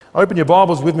Open your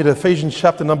Bibles with me to Ephesians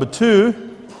chapter number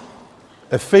 2.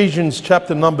 Ephesians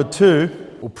chapter number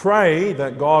 2. We'll pray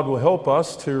that God will help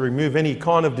us to remove any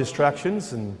kind of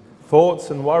distractions and thoughts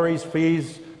and worries,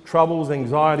 fears, troubles,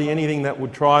 anxiety, anything that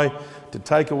would try to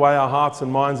take away our hearts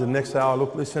and minds. And next hour,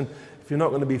 look, listen, if you're not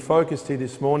going to be focused here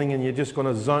this morning and you're just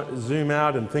going to zoom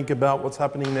out and think about what's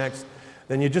happening next,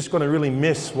 then you're just going to really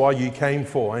miss why you came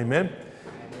for. Amen?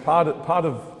 Part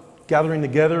of gathering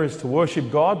together is to worship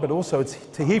God, but also it's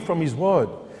to hear from His Word.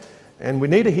 And we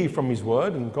need to hear from His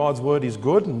Word, and God's Word is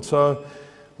good. And so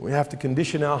we have to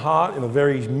condition our heart in a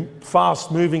very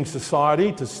fast-moving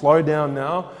society to slow down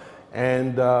now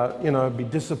and, be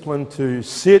disciplined to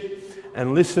sit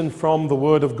and listen from the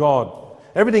Word of God.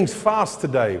 Everything's fast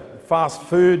today. Fast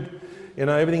food,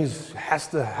 everything has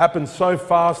to happen so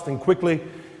fast and quickly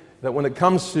that when it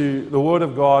comes to the Word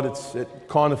of God, it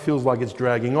kind of feels like it's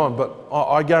dragging on. But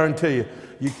I guarantee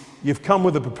you've come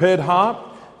with a prepared heart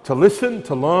to listen,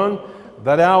 to learn.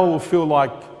 That hour will feel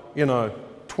like,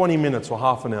 20 minutes or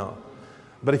half an hour.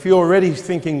 But if you're already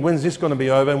thinking, when's this going to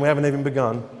be over, and we haven't even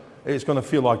begun, it's going to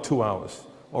feel like 2 hours.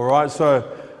 All right,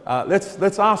 so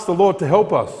let's ask the Lord to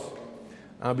help us.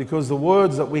 Because the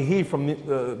words that we hear from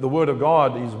the Word of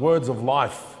God is words of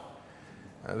life.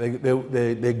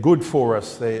 They're good for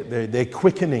us. They're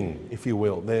quickening, if you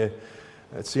will.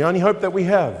 It's the only hope that we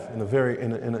have in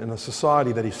a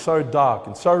society that is so dark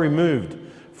and so removed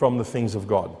from the things of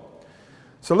God.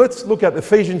 So let's look at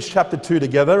Ephesians chapter 2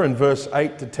 together in verse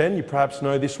 8 to 10. You perhaps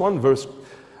know this one,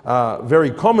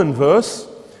 very common verse.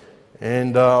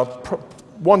 And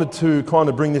wanted to kind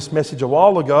of bring this message a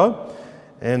while ago,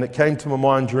 and it came to my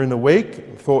mind during the week.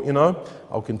 I thought,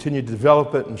 I'll continue to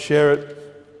develop it and share it.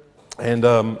 And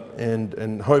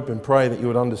hope and pray that you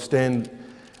would understand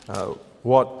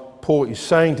what Paul is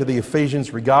saying to the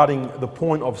Ephesians regarding the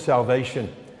point of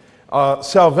salvation.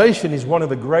 Salvation is one of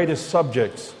the greatest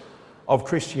subjects of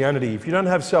Christianity. If you don't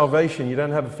have salvation, you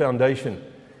don't have a foundation.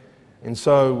 And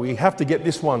so we have to get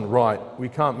this one right. We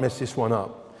can't mess this one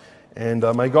up. And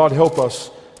may God help us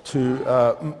to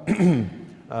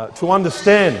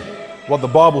understand what the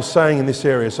Bible's saying in this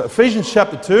area. So Ephesians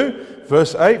chapter 2,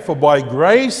 verse 8, for by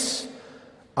grace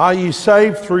are you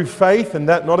saved through faith, and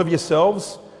that not of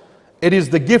yourselves. It is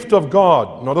the gift of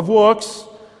God, not of works,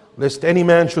 lest any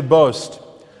man should boast.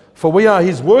 For we are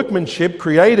His workmanship,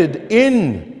 created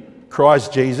in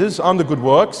Christ Jesus unto good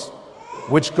works,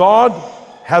 which God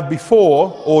hath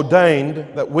before ordained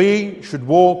that we should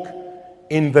walk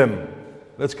in them.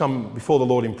 Let's come before the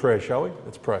Lord in prayer, shall we?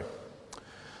 Let's pray.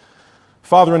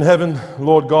 Father in heaven,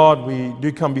 Lord God, we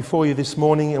do come before you this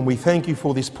morning, and we thank you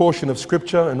for this portion of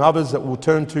Scripture and others that we'll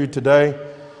turn to today.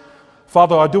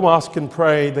 Father, I do ask and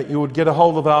pray that you would get a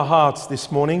hold of our hearts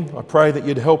this morning. I pray that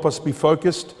you'd help us be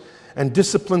focused and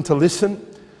disciplined to listen.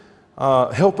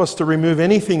 Help us to remove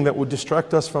anything that would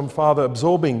distract us from, Father,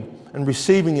 absorbing and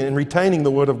receiving and retaining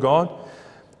the Word of God.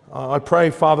 I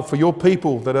pray, Father, for your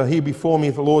people that are here before me,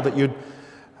 the Lord, that you'd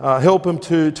help them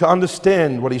to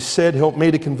understand what He said. Help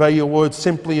me to convey your words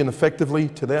simply and effectively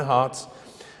to their hearts.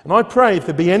 And I pray if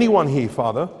there be anyone here,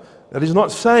 Father, that is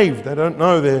not saved, they don't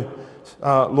know they're,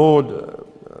 Lord,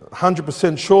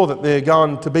 100% sure that they're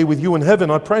going to be with you in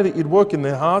heaven, I pray that you'd work in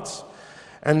their hearts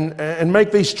and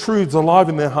make these truths alive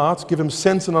in their hearts, give them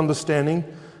sense and understanding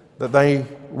that they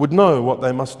would know what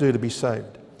they must do to be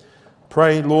saved.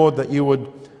 Pray, Lord, that you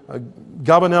would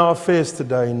govern our affairs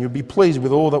today, and you'll be pleased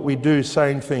with all that we do,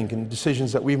 say and think, and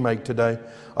decisions that we make today,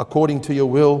 according to your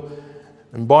will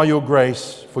and by your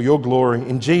grace, for your glory.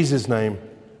 In Jesus' name,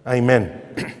 amen.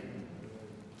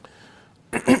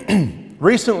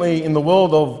 Recently, in the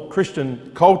world of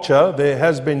Christian culture, there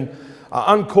has been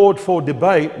uncalled for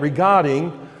debate regarding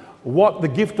what the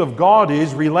gift of God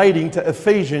is relating to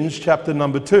Ephesians chapter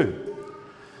number 2.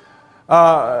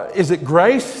 Is it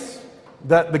grace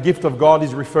that the gift of God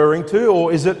is referring to,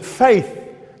 or is it faith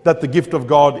that the gift of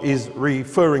God is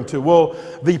referring to? Well,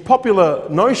 the popular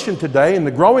notion today, and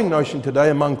the growing notion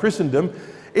today among Christendom,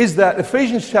 is that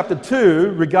Ephesians chapter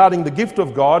 2 regarding the gift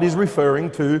of God is referring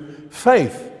to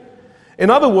faith. In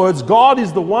other words, God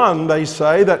is the one, they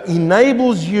say, that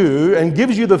enables you and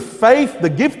gives you the faith,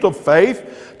 the gift of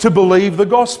faith, to believe the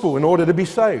gospel in order to be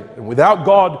saved. And without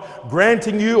God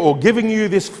granting you or giving you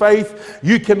this faith,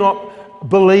 you cannot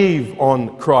believe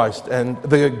on Christ. And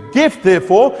the gift,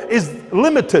 therefore, is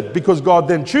limited, because God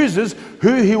then chooses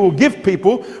who He will give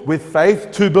people with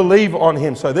faith to believe on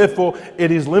Him. So therefore,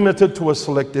 it is limited to a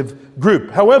selective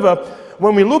group. However,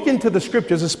 when we look into the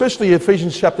Scriptures, especially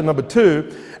Ephesians chapter number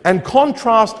 2, and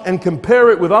contrast and compare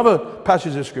it with other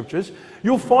passages of Scriptures,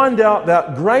 you'll find out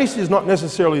that grace is not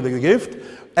necessarily the gift,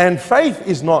 and faith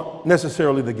is not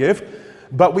necessarily the gift.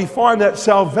 But we find that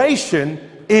salvation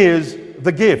is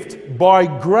the gift. By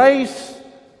grace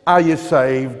are you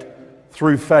saved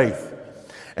through faith.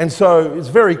 And so it's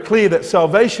very clear that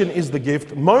salvation is the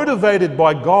gift, motivated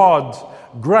by God's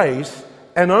grace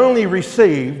and only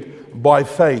received by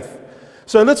faith.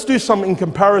 So let's do some in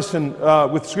comparison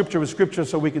with Scripture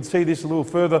so we can see this a little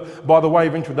further by the way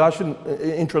of introduction,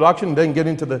 and then get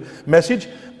into the message.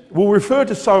 We'll refer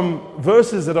to some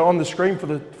verses that are on the screen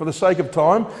for the sake of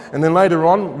time, and then later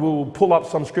on we'll pull up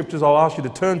some scriptures I'll ask you to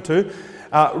turn to.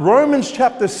 Romans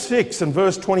chapter 6 and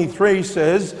verse 23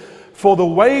 says, "For the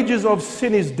wages of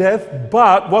sin is death,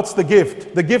 but," what's the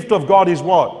gift? The gift of God is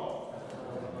what?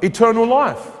 Eternal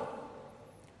life.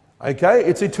 Okay,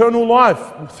 it's eternal life,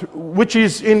 which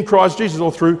is in Christ Jesus,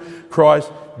 or through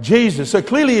Christ Jesus. So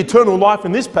clearly eternal life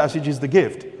in this passage is the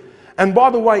gift. And by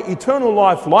the way, eternal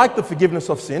life, like the forgiveness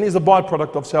of sin, is a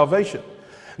byproduct of salvation.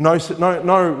 No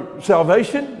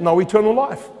salvation, no eternal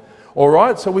life. All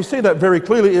right, so we see that very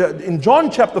clearly. In John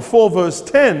chapter 4, verse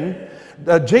 10,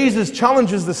 Jesus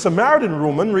challenges the Samaritan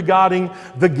woman regarding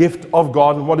the gift of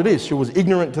God and what it is. She was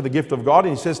ignorant to the gift of God,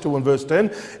 and he says to her in verse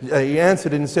 10, he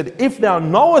answered and said, "If thou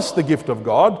knowest the gift of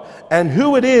God, and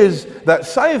who it is that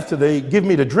saith to thee, give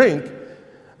me to drink,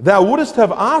 thou wouldest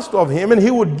have asked of him, and he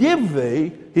would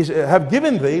have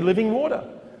given thee living water."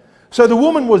 So the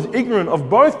woman was ignorant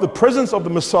of both the presence of the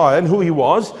Messiah and who he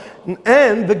was,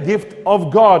 and the gift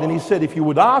of God. And he said, if you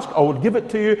would ask, I would give it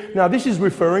to you. Now this is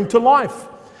referring to life.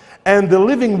 And the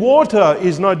living water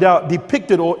is no doubt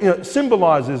depicted or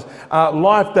symbolizes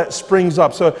life that springs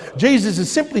up. So Jesus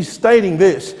is simply stating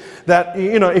this, that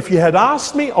if you had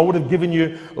asked me, I would have given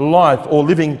you life or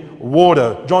living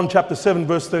water. John chapter 7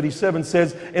 verse 37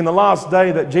 says, in the last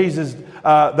day that Jesus,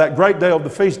 that great day of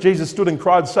the feast, Jesus stood and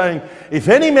cried, saying, "If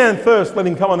any man thirst, let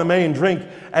him come unto me and drink.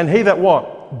 And he that"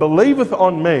 what? "Believeth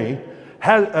on me,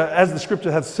 as the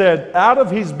scripture hath said, out of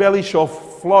his belly shall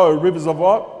flow rivers of"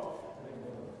 what?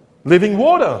 Living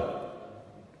water.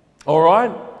 All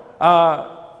right.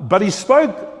 But he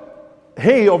spoke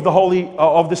of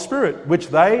the Spirit, which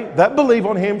they that believe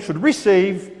on him should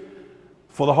receive,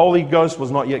 for the Holy Ghost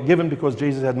was not yet given, because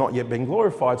Jesus had not yet been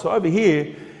glorified. So over here,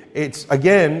 it's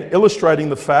again illustrating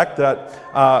the fact that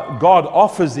God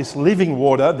offers this living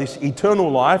water, this eternal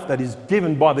life that is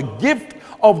given by the gift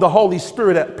of the Holy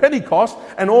Spirit at Pentecost,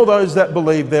 and all those that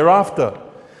believe thereafter.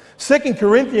 2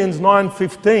 Corinthians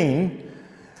 9:15,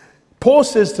 Paul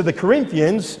says to the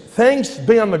Corinthians, "Thanks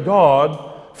be unto God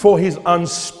for his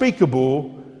unspeakable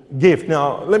gift."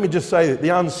 Now, let me just say that the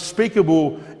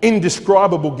unspeakable,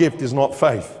 indescribable gift is not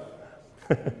faith.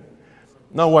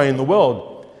 No way in the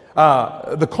world.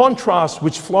 The contrast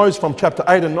which flows from chapter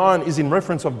 8 and 9 is in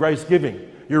reference of grace giving.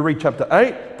 You read chapter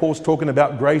 8, Paul's talking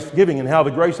about grace giving and how the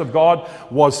grace of God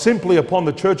was simply upon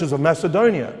the churches of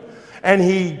Macedonia. And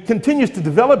he continues to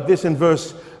develop this in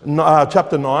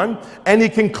chapter 9, and he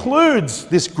concludes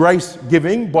this grace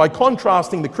giving by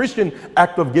contrasting the Christian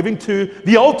act of giving to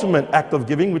the ultimate act of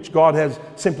giving, which God has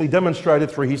simply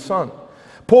demonstrated through his Son.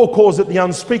 Paul calls it the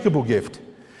unspeakable gift.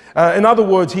 In other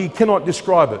words, he cannot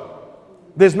describe it.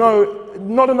 There's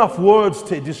not enough words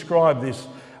to describe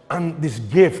this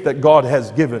gift that God has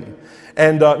given.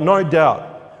 And no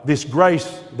doubt, this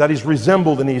grace that is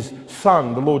resembled in his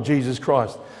Son, the Lord Jesus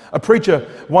Christ. A preacher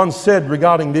once said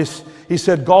regarding this, he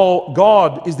said,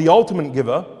 God is the ultimate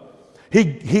giver.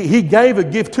 He gave a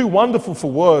gift too wonderful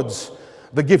for words,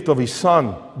 the gift of his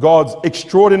Son. God's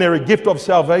extraordinary gift of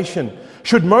salvation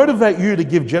should motivate you to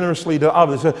give generously to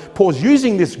others. So Paul's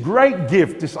using this great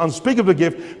gift, this unspeakable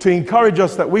gift, to encourage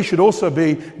us that we should also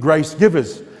be grace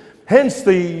givers. Hence,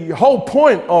 the whole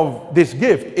point of this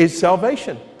gift is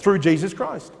salvation through Jesus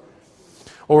Christ.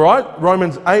 All right,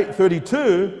 Romans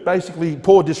 8:32, basically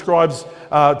Paul describes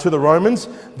to the Romans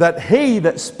that he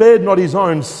that spared not his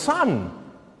own Son,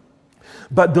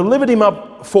 but delivered him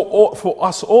up for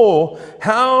us all,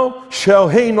 how shall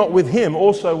he not with him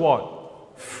also what?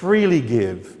 Freely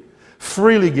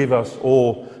give us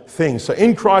all things. So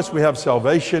in Christ we have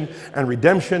salvation and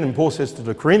redemption, and Paul says to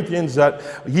the Corinthians that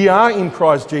ye are in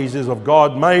Christ Jesus of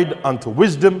God, made unto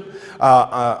wisdom,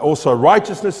 also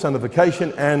righteousness,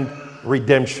 sanctification, and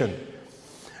redemption.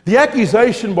 The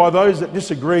accusation by those that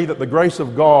disagree that the grace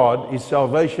of God is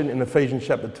salvation in Ephesians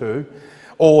chapter 2,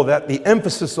 or that the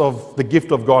emphasis of the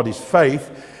gift of God is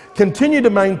faith, continue to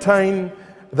maintain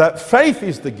that faith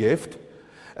is the gift.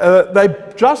 They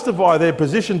justify their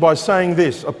position by saying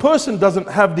this: a person doesn't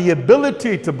have the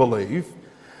ability to believe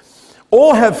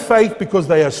or have faith because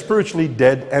they are spiritually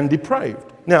dead and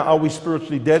depraved. Now, are we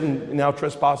spiritually dead in our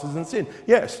trespasses and sin?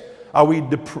 Yes. Are we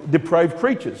depraved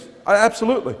creatures?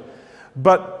 Absolutely.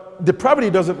 But depravity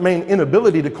doesn't mean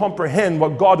inability to comprehend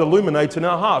what God illuminates in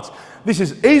our hearts. This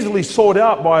is easily sought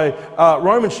out by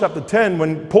Romans chapter 10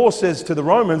 when Paul says to the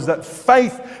Romans that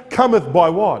faith cometh by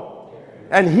what?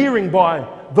 And hearing by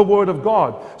the word of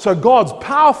God. So God's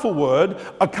powerful word,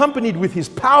 accompanied with his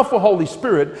powerful Holy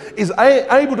Spirit, is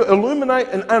able to illuminate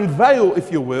and unveil,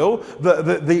 if you will,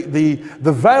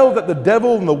 the veil that the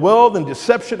devil and the world and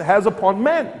deception has upon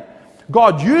men.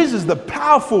 God uses the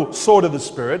powerful sword of the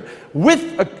Spirit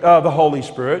with the Holy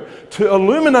Spirit to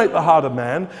illuminate the heart of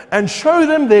man and show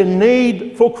them their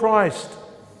need for Christ.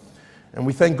 And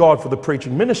we thank God for the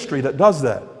preaching ministry that does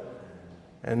that.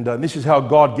 And this is how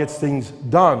God gets things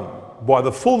done. By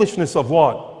the foolishness of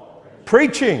what?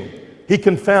 Preaching. He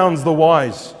confounds the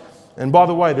wise. And by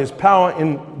the way, there's power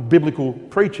in biblical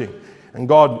preaching. And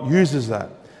God uses that.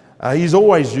 He's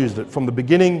always used it from the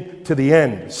beginning to the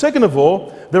end. Second of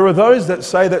all, there are those that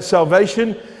say that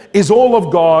salvation is all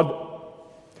of God.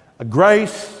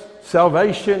 Grace,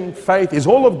 salvation, faith is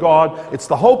all of God. It's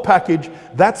the whole package.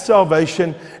 That's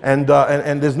salvation. And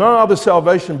there's no other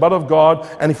salvation but of God.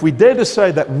 And if we dare to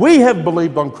say that we have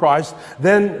believed on Christ,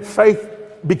 then faith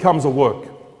becomes a work.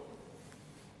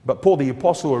 But Paul the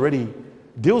Apostle already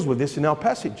deals with this in our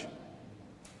passage.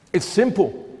 It's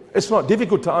simple. It's not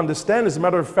difficult to understand. As a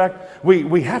matter of fact,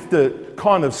 we have to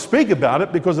kind of speak about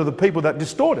it because of the people that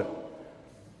distort it.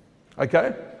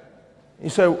 Okay? You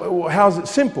say, well, how is it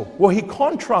simple? Well, he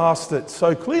contrasts it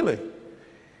so clearly.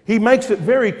 He makes it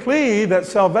very clear that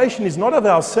salvation is not of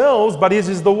ourselves, but it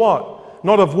is the what?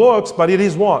 Not of works, but it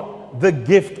is what? The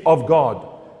gift of God.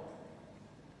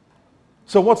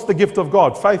 So what's the gift of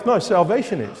God? Faith? No,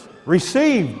 salvation is.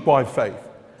 Received by faith.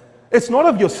 It's not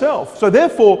of yourself. So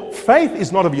therefore, faith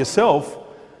is not of yourself,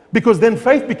 because then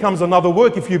faith becomes another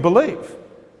work if you believe.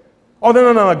 Oh,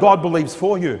 no, God believes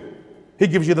for you. He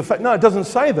gives you the faith. No, it doesn't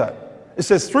say that. It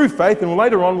says through faith, and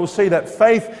later on we'll see that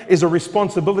faith is a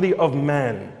responsibility of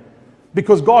man,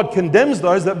 because God condemns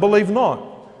those that believe not.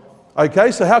 Okay,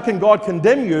 so how can God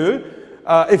condemn you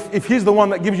if he's the one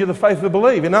that gives you the faith to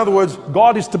believe? In other words,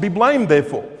 God is to be blamed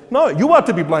therefore. No, you are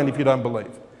to be blamed if you don't believe.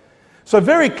 So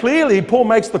very clearly, Paul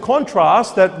makes the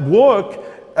contrast that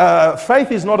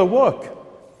faith is not a work.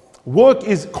 Work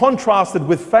is contrasted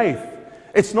with faith.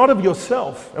 It's not of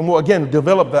yourself. And we'll again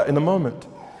develop that in a moment.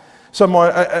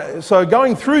 So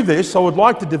going through this, I would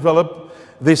like to develop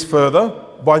this further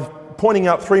by pointing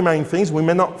out three main things. We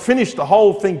may not finish the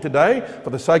whole thing today.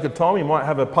 For the sake of time, we might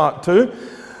have a part 2.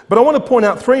 But I want to point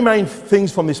out three main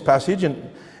things from this passage,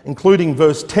 including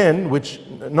verse 10, which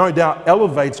no doubt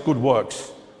elevates good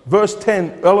works. Verse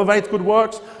 10 elevates good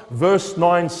works. Verse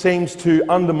 9 seems to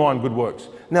undermine good works.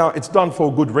 Now, it's done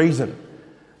for a good reason,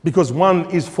 because one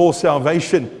is for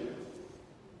salvation.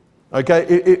 Okay,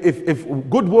 if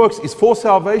good works is for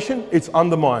salvation, it's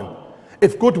undermined.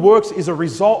 If good works is a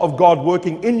result of God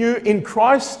working in you in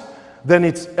Christ, then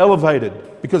it's elevated,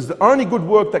 because the only good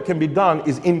work that can be done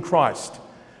is in Christ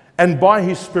and by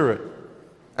His Spirit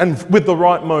and with the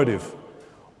right motive.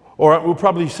 All right, we'll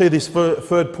probably see this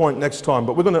third point next time,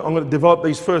 but I'm going to develop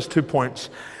these first 2 points.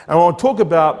 And I want to talk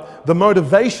about the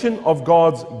motivation of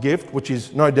God's gift, which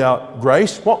is no doubt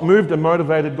grace. What moved and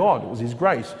motivated God? It was His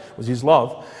grace, it was His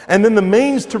love. And then the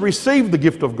means to receive the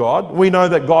gift of God. We know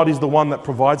that God is the one that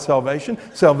provides salvation.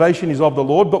 Salvation is of the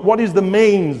Lord. But what is the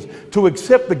means to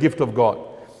accept the gift of God?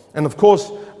 And of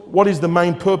course, what is the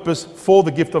main purpose for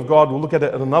the gift of God? We'll look at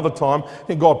it at another time. I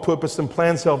think God purposed and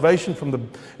planned salvation from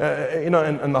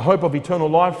and the hope of eternal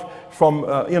life from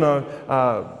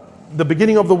the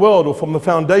beginning of the world, or from the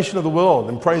foundation of the world,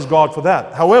 and praise God for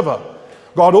that. However,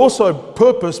 God also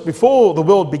purposed before the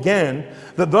world began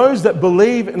that those that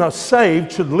believe and are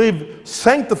saved should live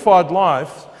sanctified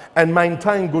lives and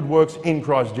maintain good works in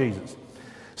Christ Jesus.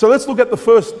 So let's look at the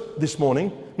first this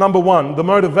morning. Number 1, the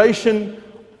motivation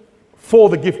for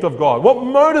the gift of God. What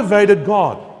motivated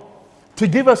God to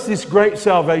give us this great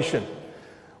salvation?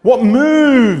 What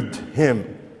moved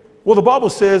Him? Well, the Bible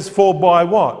says, for by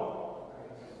what?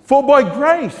 For by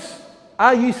grace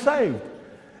are ye saved.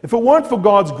 If it weren't for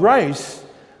God's grace,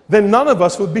 then none of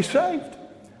us would be saved,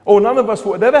 or none of us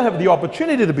would ever have the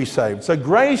opportunity to be saved. So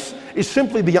grace is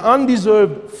simply the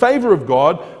undeserved favor of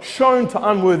God shown to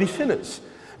unworthy sinners.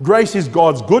 Grace is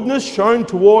God's goodness shown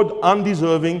toward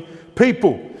undeserving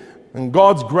people. And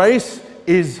God's grace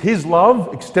is His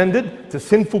love extended to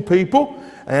sinful people.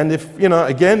 And if it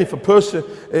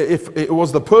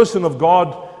was the person of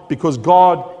God, because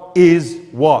God is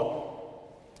what?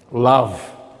 Love.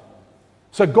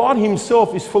 So God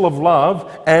Himself is full of love,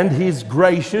 and He's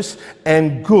gracious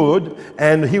and good,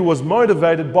 and He was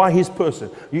motivated by His person.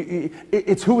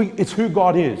 It's who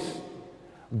God is.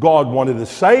 God wanted to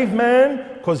save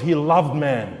man because he loved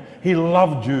man. He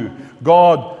loved you.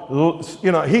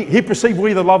 God, he perceived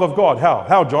we the love of God.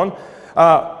 How, John?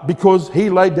 Because he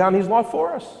laid down his life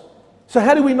for us. So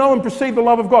how do we know and perceive the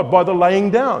love of God? By the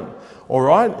laying down. All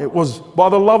right? It was by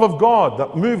the love of God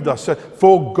that moved us. So,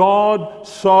 for God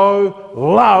so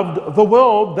loved the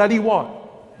world that he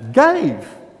what? Gave.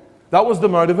 That was the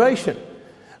motivation.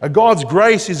 God's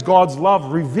grace is God's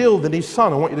love revealed in his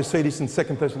Son. I want you to see this in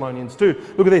 2 Thessalonians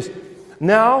 2. Look at this.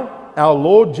 Now, our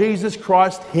Lord Jesus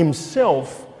Christ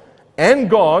himself and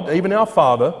God, even our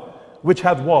Father, which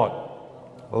hath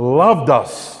what? Loved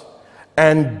us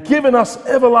and given us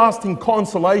everlasting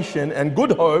consolation and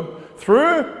good hope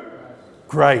through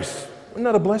grace. Isn't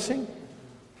that a blessing?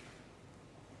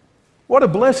 What a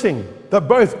blessing that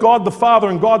both God the Father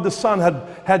and God the Son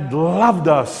had loved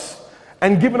us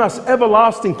and given us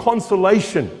everlasting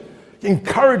consolation,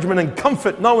 encouragement and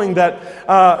comfort, knowing that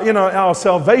our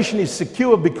salvation is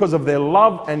secure because of their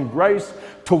love and grace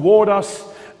toward us.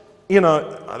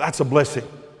 That's a blessing.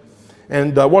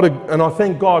 And I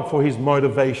thank God for his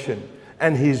motivation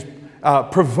and his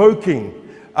provoking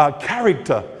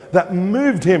character that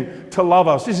moved him to love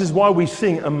us. This is why we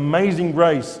sing Amazing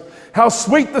Grace. How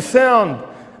sweet the sound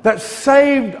that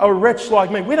saved a wretch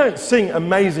like me. We don't sing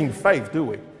Amazing Faith, do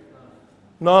we?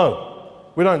 No,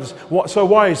 we don't. So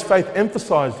why is faith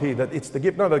emphasized here? That it's the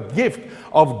gift. No, the gift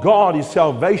of God is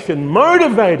salvation,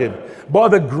 motivated by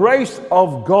the grace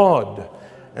of God.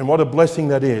 And what a blessing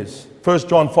that is. 1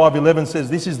 John 5:11 says,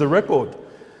 this is the record,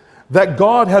 that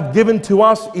God hath given to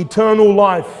us eternal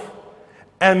life.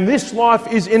 And this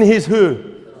life is in his who?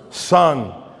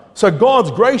 Son. So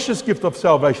God's gracious gift of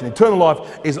salvation, eternal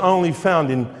life, is only found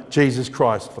in Jesus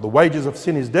Christ. For the wages of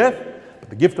sin is death,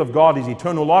 but the gift of God is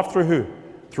eternal life through who?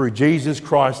 Through Jesus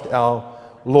Christ our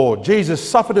Lord. Jesus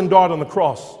suffered and died on the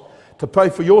cross to pay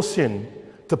for your sin,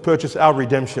 to purchase our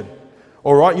redemption.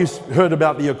 All right, you heard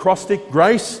about the acrostic,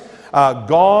 grace,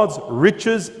 God's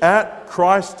riches at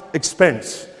Christ's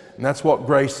expense. And that's what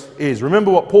grace is.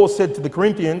 Remember what Paul said to the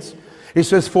Corinthians. He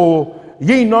says, for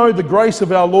ye know the grace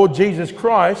of our Lord Jesus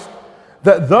Christ,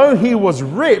 that though he was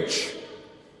rich,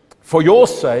 for your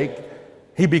sake,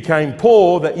 he became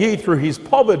poor, that ye through his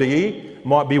poverty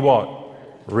might be what?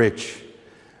 Rich.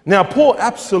 Now, Paul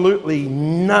absolutely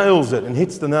nails it and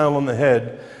hits the nail on the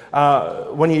head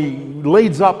when he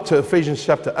leads up to Ephesians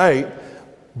chapter 8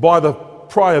 by the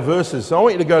prior verses. So I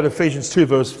want you to go to Ephesians 2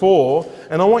 verse 4,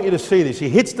 and I want you to see this. He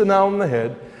hits the nail on the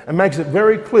head and makes it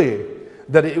very clear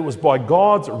that it was by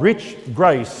God's rich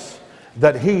grace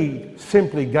that he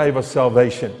simply gave us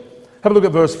salvation. Have a look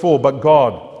at verse 4. But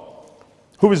God,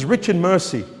 who is rich in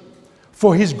mercy,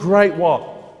 for his great what?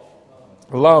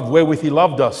 Love, wherewith he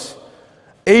loved us,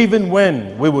 even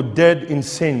when we were dead in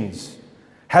sins,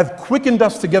 hath quickened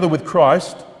us together with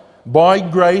Christ. By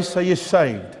grace are ye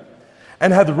saved,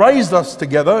 and hath raised us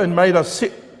together and made us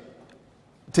sit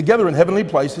together in heavenly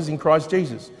places in Christ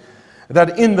Jesus,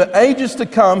 that in the ages to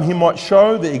come he might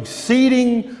show the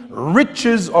exceeding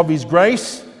riches of his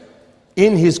grace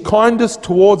in his kindness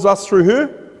towards us through who?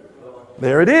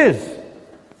 There it is.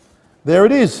 There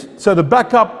it is. So to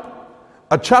back up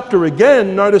a chapter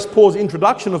again, notice Paul's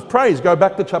introduction of praise. Go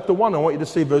back to chapter 1. I want you to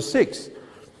see verse 6.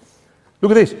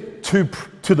 Look at this.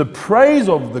 To the praise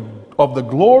of the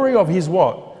glory of his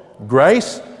what?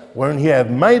 Grace, wherein he hath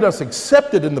made us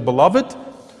accepted in the beloved,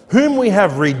 whom we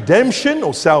have redemption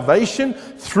or salvation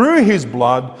through his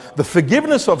blood, the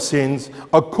forgiveness of sins,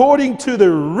 according to the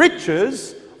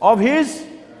riches of his,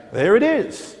 there it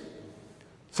is.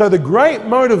 So the great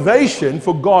motivation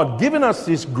for God giving us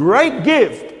this great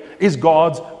gift is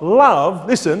God's love,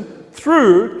 listen,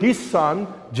 through his Son,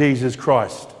 Jesus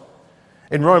Christ.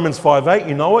 In Romans 5:8,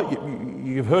 you know it,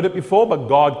 you've heard it before, but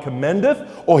God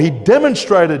commendeth, or he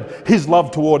demonstrated his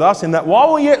love toward us in that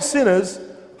while we're yet sinners,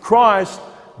 Christ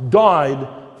died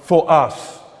for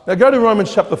us. Now go to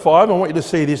Romans chapter 5. I want you to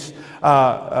see this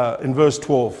in verse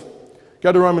 12.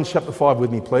 Go to Romans chapter 5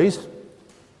 with me, please.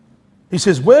 He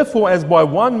says, wherefore as by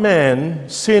one man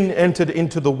sin entered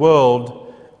into the world,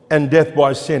 and death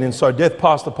by sin, and so death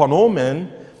passed upon all men,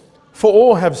 for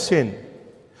all have sinned.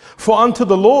 For unto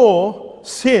the law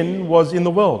sin was in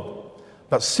the world,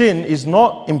 but sin is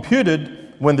not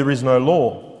imputed when there is no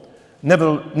law.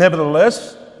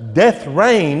 Nevertheless, death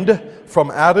reigned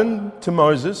from Adam to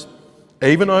Moses,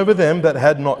 even over them that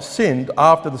had not sinned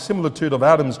after the similitude of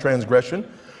Adam's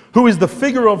transgression, who is the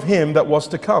figure of him that was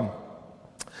to come.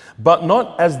 But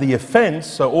not as the offense,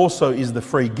 so also is the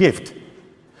free gift.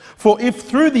 For if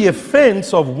through the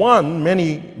offense of one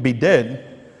many be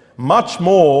dead, much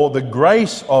more the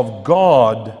grace of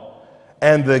God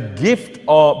and the gift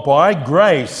of by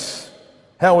grace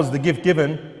How was the gift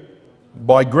given?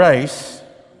 By grace,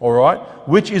 all right,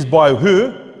 which is by who?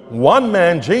 One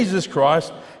man, Jesus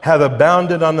Christ, hath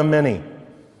abounded unto many.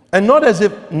 And not as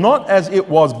it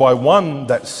was by one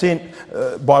that sinned,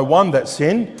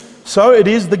 so it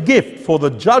is the gift. For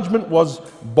the judgment was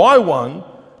by one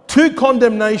to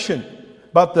condemnation,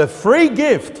 but the free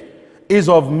gift is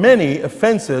of many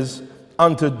offences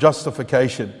unto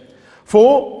justification.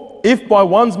 For if by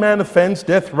one's man offence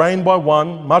death reigned by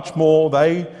one, much more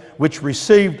they which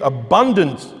received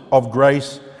abundance of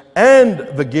grace and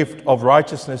the gift of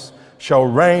righteousness shall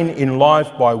reign in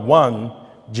life by one,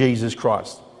 Jesus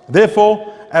Christ.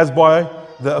 Therefore, as by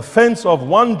the offence of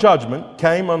one judgment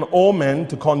came on all men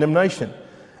to condemnation,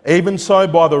 even so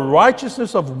by the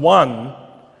righteousness of one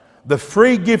the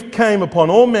free gift came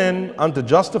upon all men unto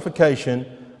justification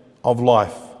of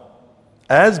life.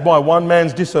 As by one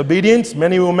man's disobedience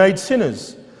many were made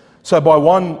sinners, so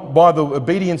by the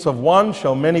obedience of one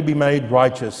shall many be made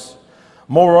righteous.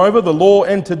 Moreover, the law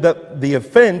entered that the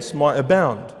offence might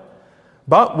abound.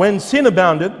 But when sin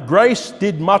abounded, grace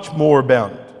did much more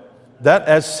abound, that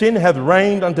as sin hath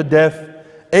reigned unto death,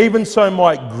 even so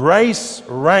might grace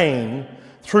reign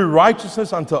through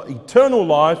righteousness unto eternal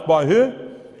life by who?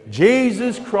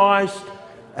 Jesus Christ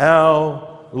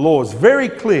our Lord. It's very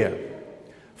clear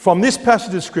from this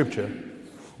passage of Scripture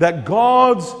that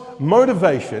God's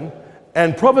motivation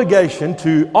and propagation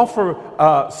to offer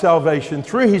salvation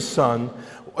through His Son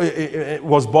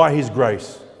was by His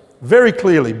grace. Very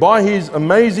clearly, by His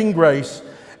amazing grace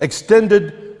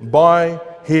extended by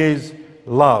His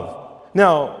love.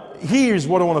 Now, here's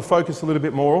what I want to focus a little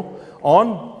bit more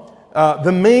on.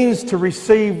 The means to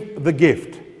receive the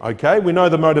gift. Okay, we know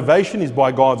the motivation is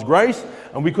by God's grace,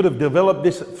 and we could have developed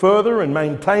this further and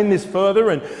maintained this further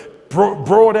and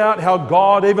brought out how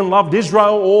God even loved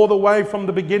Israel all the way from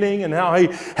the beginning, and how He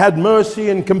had mercy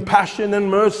and compassion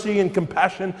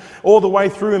all the way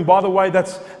through. And by the way,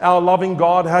 that's our loving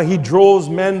God, how He draws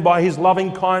men by His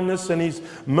loving kindness and His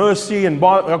mercy. And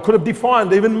I could have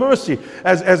defined even mercy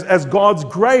as God's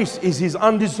grace is His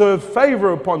undeserved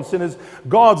favor upon sinners.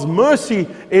 God's mercy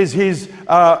is His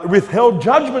withheld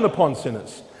judgment upon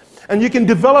sinners. And you can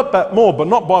develop that more, but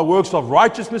not by works of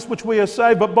righteousness which we are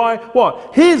saved, but by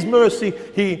what? His mercy,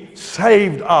 He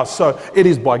saved us. So it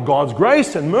is by God's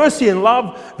grace and mercy and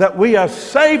love that we are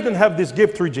saved and have this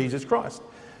gift through Jesus Christ.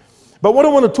 But what I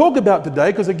want to talk about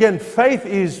today, because again, faith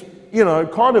is,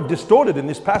 kind of distorted in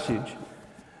this passage,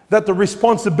 that the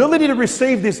responsibility to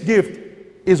receive this gift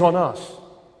is on us.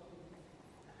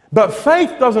 But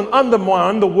faith doesn't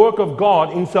undermine the work of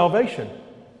God in salvation.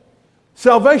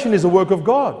 Salvation is a work of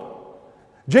God.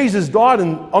 Jesus died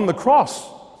on the cross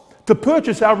to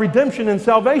purchase our redemption and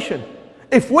salvation.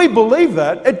 If we believe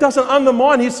that, it doesn't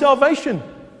undermine His salvation.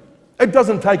 It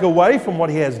doesn't take away from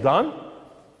what He has done.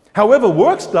 However,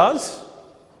 works does,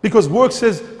 because works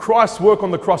says Christ's work on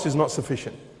the cross is not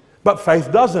sufficient. But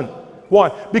faith doesn't. Why?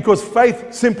 Because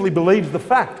faith simply believes the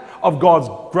fact of God's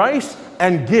grace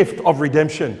and gift of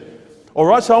redemption. All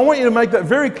right, so I want you to make that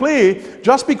very clear.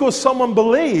 Just because someone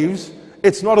believes,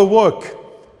 it's not a work.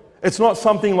 It's not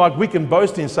something like we can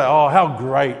boast in and say, oh, how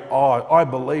great, I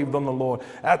believed on the Lord.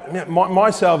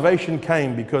 My salvation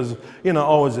came because, I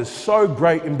was just so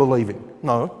great in believing.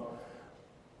 No.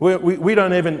 We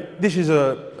don't even, this is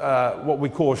what we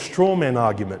call a straw man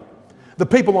argument. The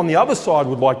people on the other side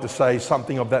would like to say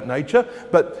something of that nature,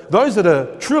 but those that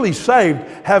are truly saved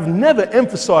have never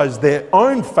emphasized their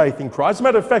own faith in Christ. As a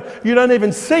matter of fact, you don't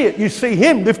even see it. You see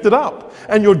Him lifted up,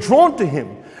 and you're drawn to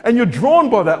Him. And you're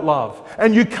drawn by that love,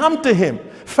 and you come to Him.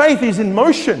 Faith is in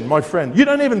motion, my friend. You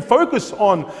don't even focus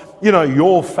on,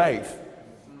 your faith.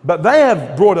 But they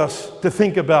have brought us to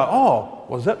think about,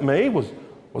 was that me? Was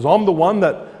I the one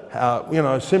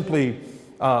that, simply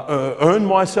earned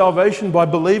my salvation by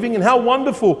believing? And how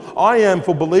wonderful I am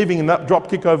for believing, and that drop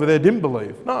kick over there didn't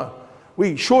believe. No,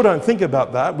 we sure don't think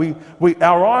about that.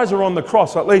 Our eyes are on the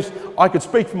cross. At least I could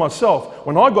speak for myself.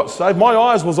 When I got saved, my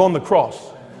eyes was on the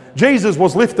cross. Jesus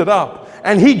was lifted up,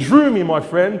 and He drew me, my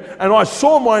friend, and I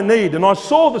saw my need, and I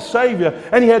saw the Savior,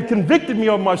 and He had convicted me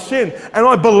of my sin, and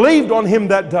I believed on Him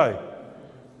that day.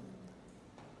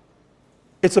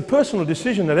 It's a personal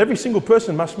decision that every single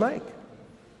person must make.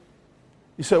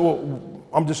 You say, well,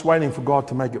 I'm just waiting for God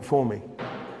to make it for me.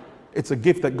 It's a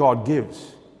gift that God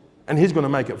gives, and He's going to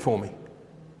make it for me.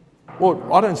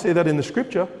 Well, I don't see that in the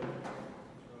Scripture.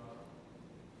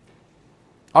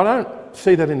 I don't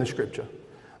see that in the Scripture.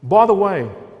 By the way,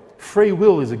 free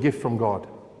will is a gift from God.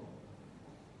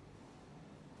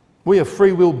 We are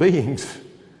free will beings.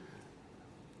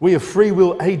 We are free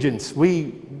will agents.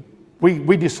 We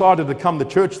decided to come to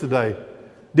church today,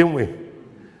 didn't we?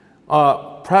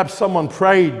 Perhaps someone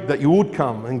prayed that you would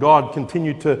come and God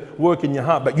continued to work in your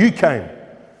heart, but you came.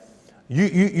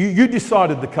 You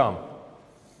decided to come.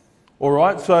 All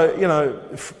right? So, you know,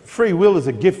 free will is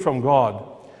a gift from God.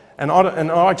 And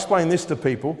I explain this to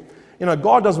people. You know,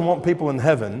 God doesn't want people in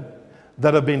heaven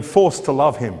that have been forced to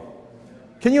love Him.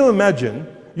 Can you imagine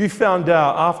you found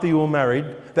out after you were married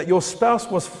that your spouse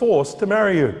was forced to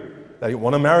marry you? They didn't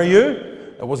want to marry you.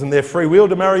 It wasn't their free will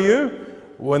to marry you.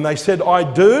 When they said, I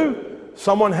do,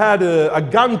 someone had a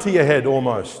gun to your head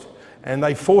almost, and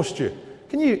they forced you.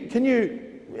 Can you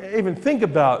even think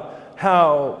about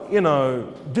how, you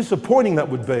know, disappointing that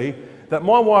would be that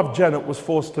my wife Janet was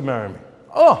forced to marry me?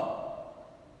 Oh,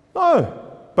 no.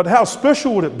 But how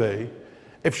special would it be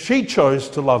if she chose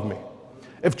to love me?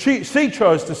 If she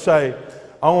chose to say,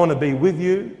 I want to be with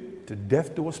you to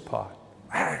death do us part.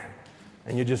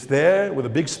 And you're just there with a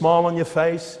big smile on your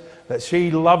face that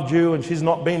she loved you and she's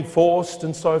not been forced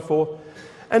and so forth.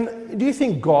 And do you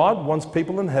think God wants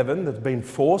people in heaven that have been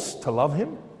forced to love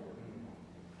Him?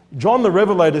 John the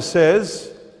Revelator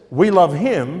says, we love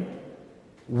Him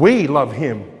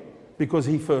because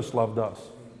He first loved us.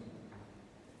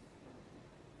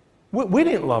 We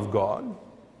didn't love God.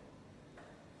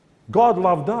 God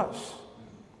loved us.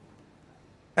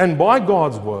 And by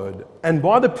God's word, and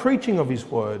by the preaching of His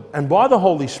word, and by the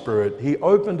Holy Spirit, He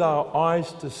opened our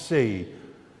eyes to see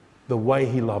the way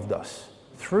He loved us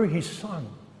through His Son,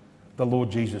 the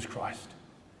Lord Jesus Christ.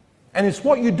 And it's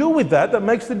what you do with that that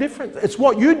makes the difference. It's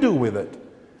what you do with it.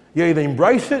 You either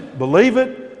embrace it, believe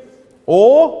it,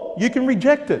 or you can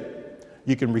reject it.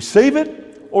 You can receive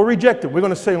it or reject it. We're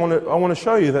going to see, I want to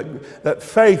show you that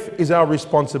faith is our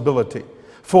responsibility.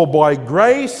 For by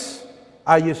grace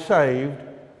are you saved.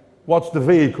 What's the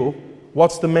vehicle?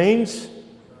 What's the means?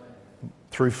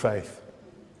 Through faith.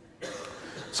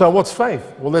 So what's faith?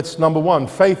 Well, that's number one.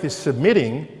 Faith is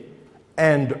submitting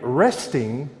and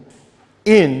resting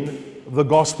in the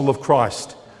gospel of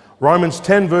Christ. Romans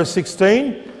 10 verse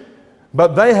 16,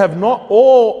 but they have not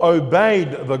all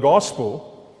obeyed the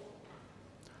gospel.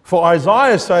 For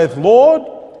Isaiah saith, Lord,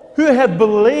 who hath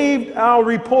believed our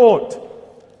report?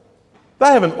 They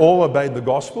haven't all obeyed the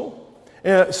gospel.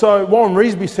 So Warren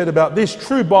Reesby said about this,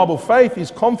 true Bible faith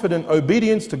is confident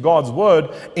obedience to God's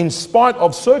word in spite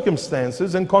of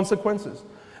circumstances and consequences.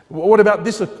 What about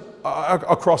this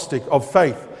acrostic of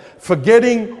faith?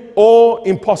 Forgetting all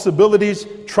impossibilities,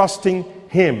 trusting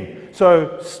Him.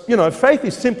 So, you know, faith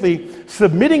is simply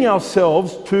submitting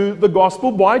ourselves to the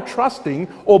gospel by trusting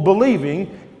or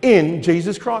believing in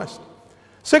Jesus Christ.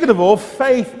 Second of all,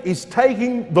 faith is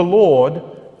taking the Lord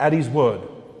at His word.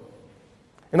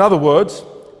 In other words,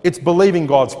 it's believing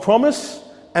God's promise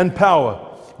and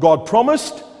power. God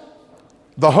promised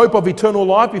the hope of eternal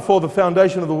life before the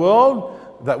foundation of the world,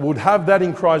 that would have that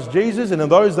in Christ Jesus, and in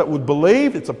those that would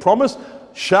believe, it's a promise,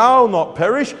 shall not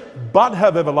perish, but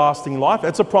have everlasting life.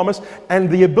 That's a promise, and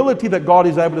the ability that God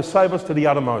is able to save us to the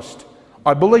uttermost.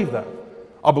 I believe that.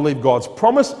 I believe God's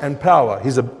promise and power,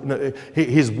 His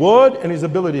word and His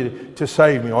ability to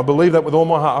save me. I believe that with all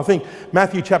my heart. I think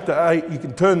Matthew chapter 8, you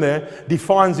can turn there,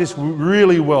 defines this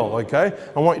really well, okay?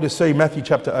 I want you to see Matthew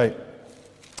chapter 8.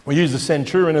 We use the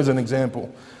centurion as an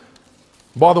example.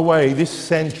 By the way, this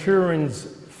centurion's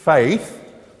faith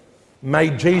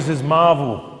made Jesus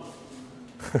marvel.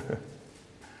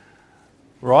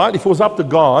 Right? If it was up to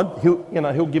God,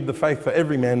 He'll give the faith for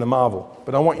every man to marvel.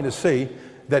 But I want you to see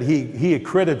that he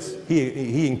accredits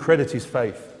His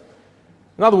faith.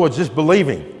 In other words, just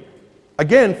believing.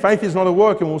 Again, faith is not a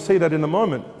work, and we'll see that in a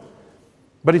moment.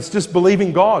 But it's just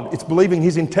believing God. It's believing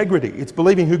His integrity. It's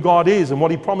believing who God is and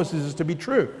what He promises is to be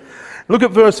true. Look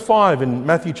at verse 5 in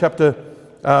Matthew chapter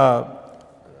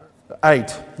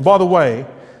 8. By the way,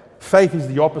 faith is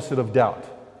the opposite of doubt.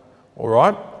 All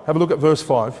right? Have a look at verse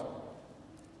 5.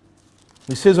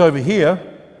 He says over here,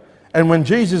 and when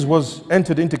Jesus was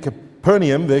entered into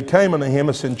Capernaum, there came unto him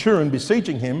a centurion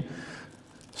beseeching him,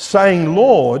 saying,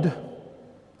 Lord,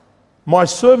 my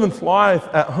servant lieth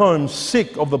at home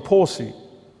sick of the palsy,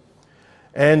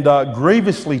 and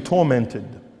grievously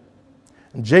tormented.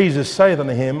 And Jesus saith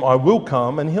unto him, I will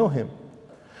come and heal him.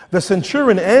 The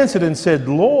centurion answered and said,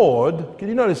 Lord, can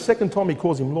you notice second time he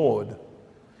calls him Lord?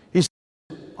 He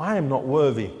said, I am not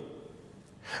worthy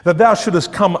that thou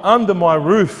shouldest come under my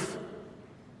roof.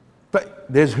 But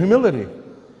there's humility.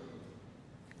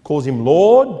 Calls him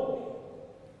Lord.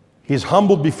 He's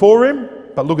humbled before him.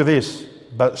 But look at this.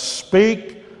 But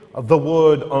speak the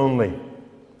word only,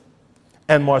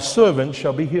 and my servant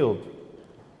shall be healed.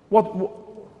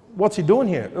 What's he doing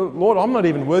here? Lord, I'm not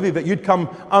even worthy that you'd come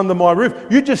under my roof.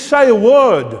 You just say a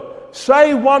word.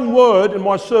 Say one word and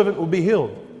my servant will be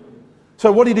healed.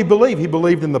 So what did he believe? He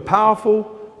believed in the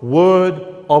powerful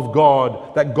word of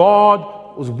God, that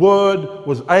God's word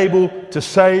was able to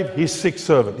save his sick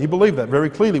servant. He believed that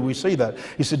very clearly. We see that.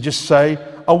 He said, just say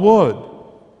a word.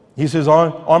 He says,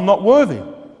 I'm not worthy.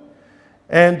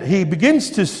 And he begins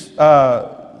to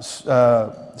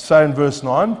say in verse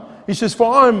 9, he says,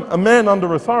 for I am a man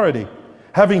under authority,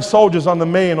 having soldiers under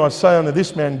me, and I say unto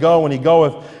this man, go, and he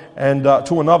goeth, and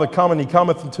to another, come, and he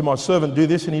cometh, and to my servant, do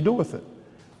this, and he doeth it.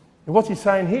 And what's he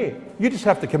saying here? You just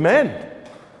have to command.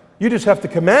 You just have to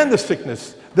command the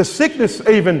sickness. The sickness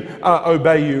even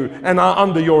obey you and are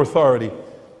under your authority.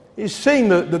 He's seeing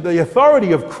the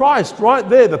authority of Christ right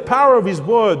there, the power of his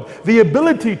word, the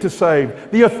ability to save,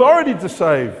 the authority to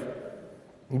save.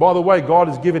 And by the way, God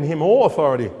has given him all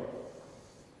authority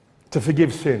to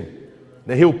forgive sin,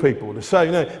 to heal people, to say,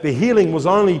 the healing was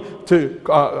only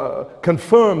to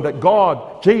confirm that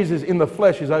God, Jesus in the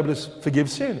flesh, is able to forgive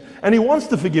sin. And he wants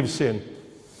to forgive sin.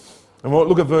 And we'll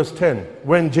look at verse 10.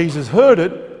 When Jesus heard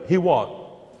it, he what?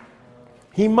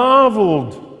 He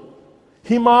marveled.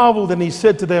 He marveled, and he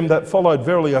said to them that followed,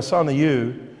 verily I say unto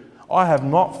you, I have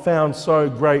not found so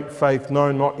great faith,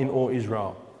 no, not in all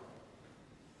Israel.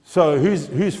 So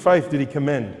whose faith did he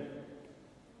commend?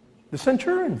 The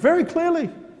centurion, very clearly.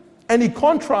 And he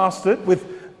contrasted with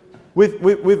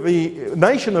the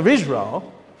nation of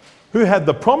Israel, who had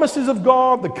the promises of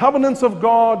God, the covenants of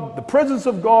God, the presence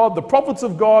of God, the prophets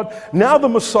of God, now the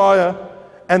Messiah,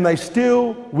 and they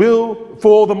still will,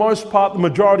 for the most part, the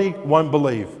majority won't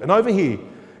believe. And over here,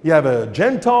 you have a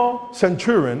Gentile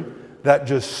centurion that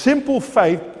just simple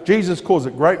faith, Jesus calls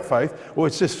it great faith, or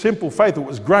it's just simple faith. It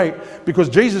was great because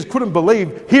Jesus couldn't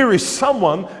believe, here is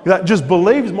someone that just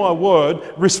believes my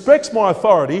word, respects my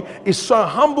authority, is so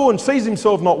humble and sees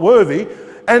himself not worthy,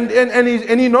 and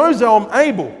he knows that I'm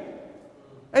able.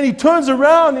 And he turns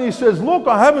around and he says, look,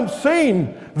 I haven't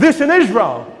seen this in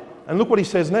Israel. And look what he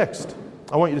says next.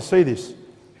 I want you to see this.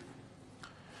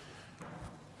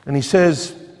 And he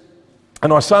says,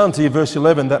 and I say unto you, verse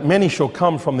 11, that many shall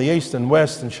come from the east and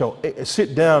west and shall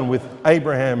sit down with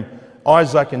Abraham,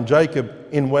 Isaac, and Jacob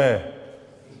in where?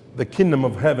 The kingdom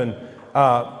of heaven.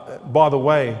 By the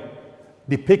way,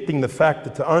 depicting the fact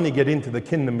that to only get into the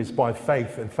kingdom is by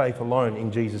faith and faith alone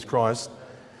in Jesus Christ.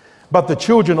 But the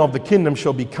children of the kingdom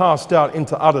shall be cast out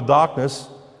into utter darkness.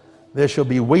 There shall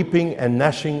be weeping and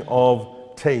gnashing of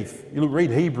teeth. You read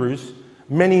Hebrews,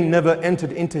 many never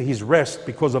entered into his rest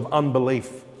because of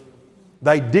unbelief.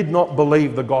 They did not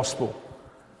believe the gospel.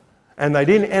 And they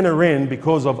didn't enter in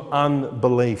because of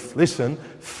unbelief. Listen,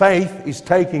 faith is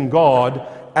taking God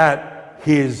at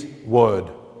his word.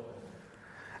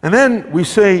 And then we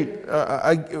see,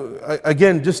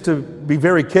 again, just to be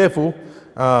very careful,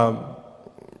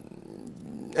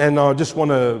 and I just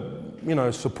want to,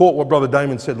 support what Brother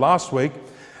Damon said last week.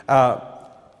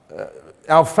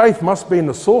 Our faith must be in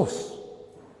the source.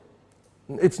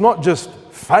 It's not just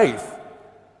faith,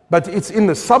 but it's in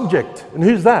the subject. And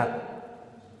who's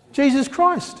that? Jesus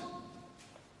Christ.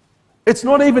 It's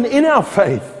not even in our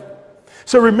faith.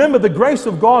 So remember, the grace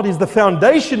of God is the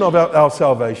foundation of our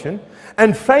salvation,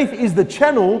 and faith is the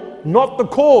channel, not the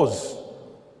cause.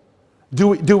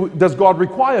 Does God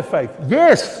require faith?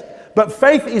 Yes. But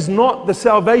faith is not the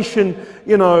salvation,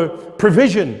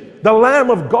 provision. The Lamb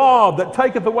of God that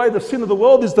taketh away the sin of the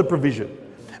world is the provision.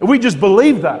 And we just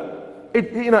believe that.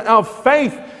 Our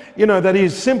faith, that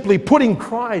is simply putting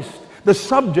Christ, the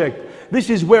subject. This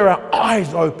is where our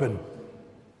eyes open.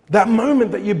 That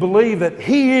moment that you believe that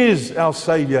he is our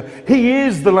Savior, he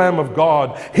is the Lamb of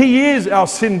God, he is our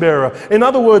sin bearer. In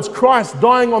other words, Christ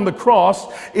dying on the cross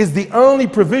is the only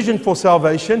provision for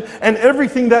salvation and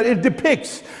everything that it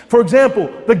depicts. For example,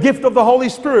 the gift of the Holy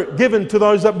Spirit given to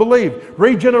those that believe,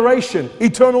 regeneration,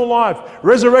 eternal life,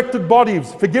 resurrected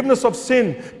bodies, forgiveness of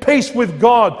sin, peace with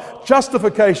God,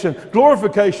 justification,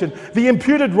 glorification, the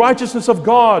imputed righteousness of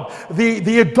God,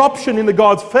 the adoption into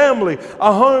God's family,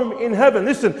 a home in heaven.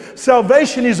 Listen,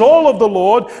 salvation is all of the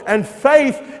Lord, and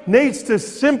faith needs to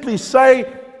simply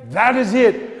say, that is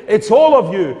it. It's all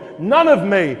of you, none of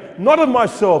me, not of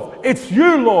myself. It's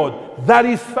you, Lord. That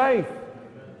is faith.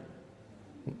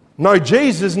 No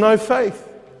Jesus, no faith.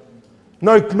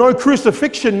 No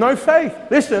crucifixion, no faith.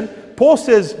 Listen, Paul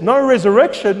says no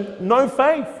resurrection, no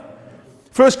faith.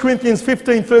 1 Corinthians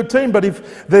 15:13, but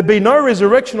if there be no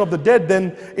resurrection of the dead,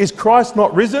 then is Christ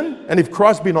not risen? And if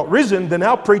Christ be not risen, then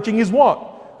our preaching is what?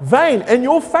 Vain. And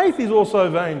your faith is also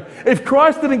vain. If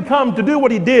Christ didn't come to do what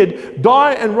he did,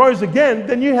 die and rose again,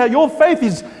 then your faith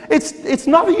is, it's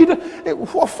nothing.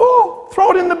 What for?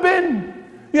 Throw it in the bin.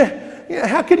 Yeah.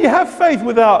 How can you have faith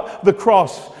without the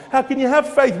cross? How can you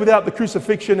have faith without the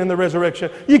crucifixion and the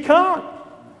resurrection? You can't.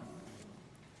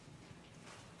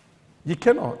 You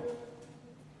cannot.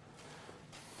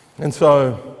 And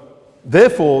so,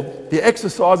 therefore, the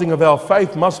exercising of our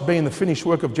faith must be in the finished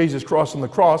work of Jesus Christ on the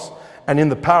cross and in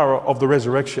the power of the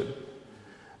resurrection.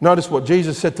 Notice what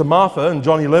Jesus said to Martha in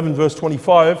John 11, verse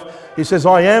 25. He says,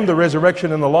 I am the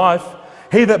resurrection and the life.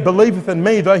 He that believeth in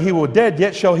me, though he were dead,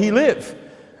 yet shall he live.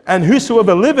 And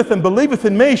whosoever liveth and believeth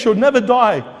in me shall never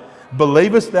die.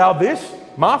 Believest thou this?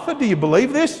 Martha, do you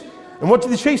believe this? And what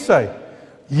did she say?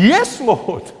 Yes,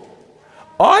 Lord.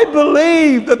 I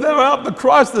believe that thou art the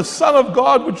Christ, the Son of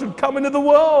God, which would come into the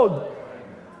world.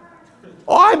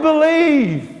 I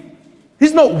believe.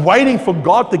 He's not waiting for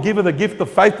God to give her the gift of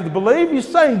faith to believe. He's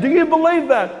saying, do you believe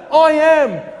that? I am.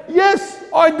 Yes,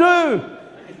 I do.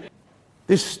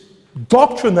 This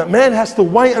doctrine that man has to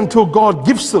wait until God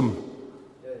gives them.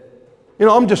 You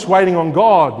know, I'm just waiting on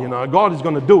God. You know, God is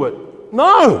going to do it.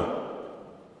 No.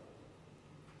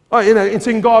 Oh, you know, it's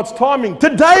in God's timing.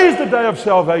 Today is the day of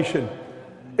salvation.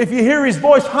 If you hear his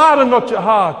voice, harden not your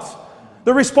hearts.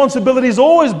 The responsibility has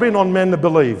always been on men to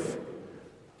believe.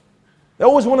 They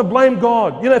always want to blame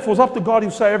God. You know, if it was up to God,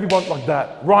 he'd say everyone like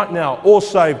that, right now, all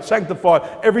saved, sanctified,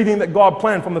 everything that God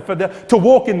planned from the foundation, to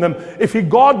walk in them. If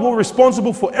God were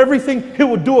responsible for everything, he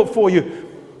would do it for you.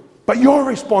 But you're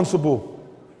responsible.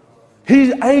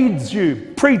 He aids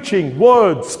you, preaching,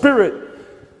 word, spirit.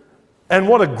 And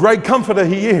what a great comforter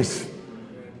he is.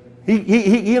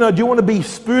 You know, do you want to be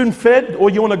spoon-fed,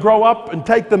 or you want to grow up and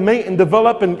take the meat and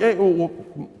develop and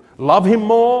love him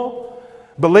more?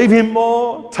 Believe him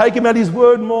more, take him at his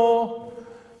word more.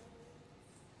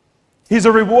 He's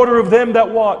a rewarder of them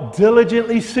that what?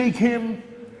 Diligently seek him.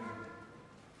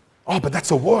 Oh, but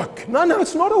that's a work. No,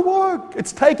 it's not a work.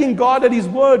 It's taking God at his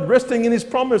word, resting in his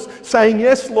promise, saying,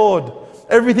 yes, Lord,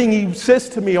 everything he says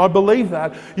to me, I believe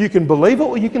that. You can believe it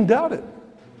or you can doubt it.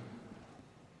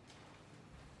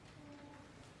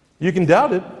 You can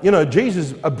doubt it. You know,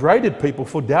 Jesus upbraided people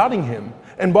for doubting him.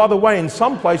 And by the way, in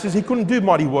some places, he couldn't do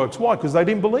mighty works. Why? Because they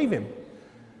didn't believe him.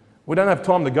 We don't have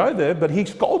time to go there, but he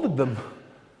scolded them.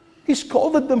 He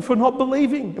scolded them for not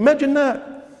believing. Imagine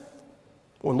that.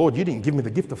 Well, Lord, you didn't give me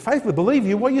the gift of faith to believe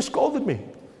you. Why you scolded me?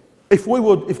 If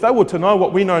they were to know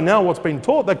what we know now, what's been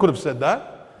taught, they could have said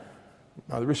that.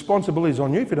 No, the responsibility is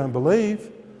on you if you don't believe.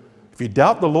 If you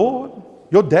doubt the Lord,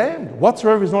 you're damned.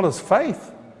 Whatsoever is not as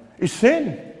faith is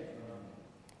sin.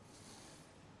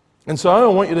 And so I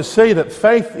want you to see that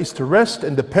faith is to rest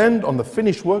and depend on the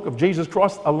finished work of Jesus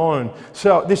Christ alone.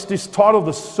 So this title of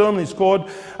the sermon is called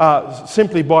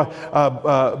simply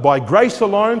by grace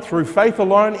alone, through faith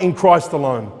alone, in Christ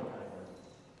alone.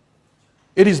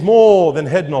 It is more than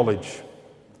head knowledge.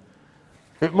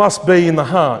 It must be in the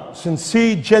heart.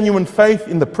 Sincere, genuine faith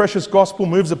in the precious gospel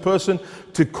moves a person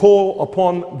to call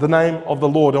upon the name of the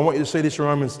Lord. I want you to see this in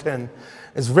Romans 10.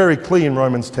 It's very clear in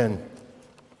Romans 10.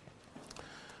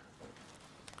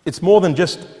 It's more than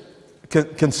just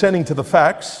consenting to the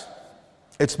facts.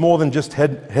 It's more than just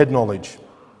head knowledge.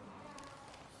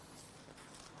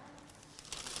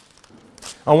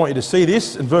 I want you to see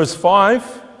this in verse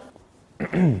 5.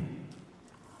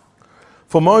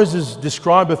 For Moses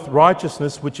describeth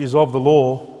righteousness which is of the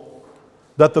law,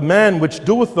 that the man which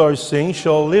doeth those things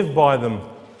shall live by them.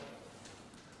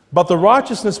 But the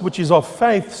righteousness which is of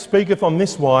faith speaketh on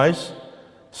this wise,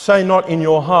 say not in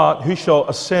your heart, who shall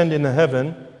ascend into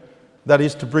heaven, that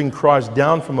is to bring Christ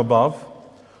down from above,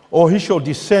 or who shall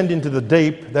descend into the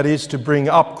deep, that is to bring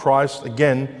up Christ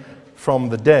again from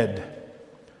the dead.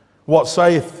 What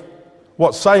saith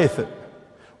it?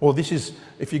 Well, this is,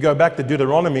 if you go back to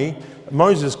Deuteronomy,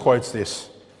 Moses quotes this.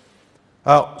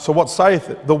 So what saith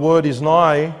it? The word is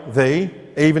nigh thee,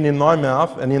 even in thy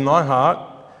mouth and in thy heart,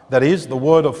 that is the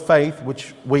word of faith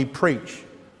which we preach.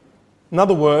 In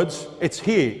other words, it's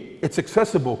here, it's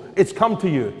accessible, it's come to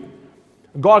you.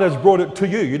 God has brought it to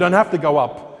you. You don't have to go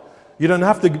up. You don't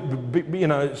have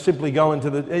to, simply go into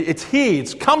the... It's here.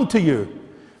 It's come to you.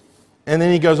 And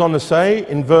then he goes on to say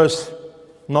in verse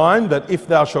 9 that if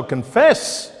thou shalt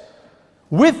confess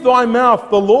with thy mouth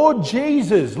the Lord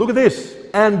Jesus, look at this,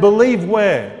 and believe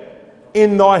where?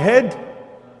 In thy head?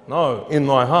 No, in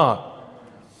thy heart.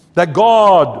 That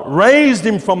God raised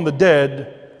him from the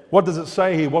dead. What does it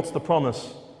say here? What's the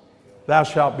promise? Thou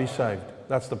shalt be saved.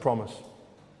 That's the promise.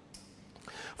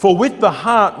 For with the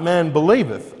heart man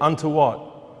believeth unto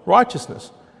what? Righteousness.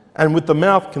 And with the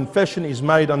mouth confession is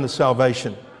made unto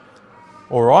salvation.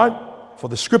 All right? For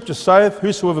the scripture saith,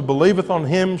 whosoever believeth on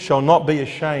him shall not be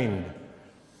ashamed.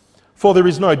 For there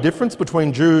is no difference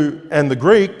between Jew and the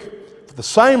Greek. For the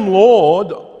same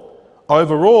Lord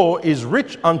over all is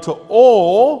rich unto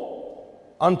all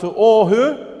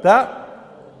who?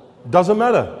 That doesn't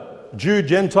matter. Jew,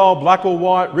 Gentile, black or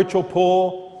white, rich or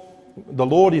poor. The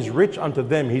Lord is rich unto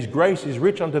them. His grace is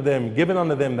rich unto them, given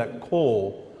unto them that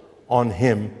call on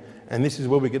him. And this is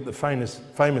where we get the famous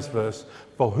verse.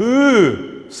 For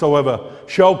whosoever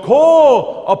shall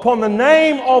call upon the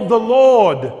name of the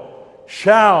Lord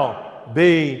shall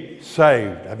be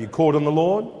saved. Have you called on the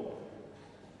Lord?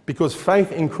 Because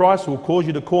faith in Christ will cause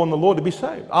you to call on the Lord to be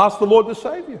saved. Ask the Lord to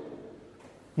save you.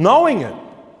 Knowing it.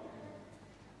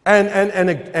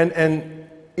 And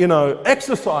you know,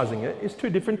 exercising it is two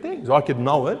different things. I could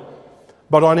know it,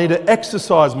 but I need to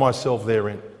exercise myself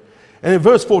therein. And in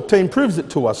verse 14 proves it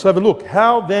to us. So have a look.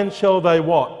 How then shall they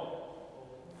what?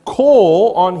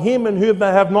 Call on him in whom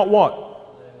they have not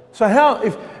what? So how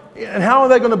are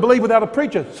they going to believe without a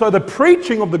preacher? So the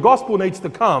preaching of the gospel needs to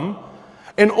come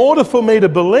in order for me to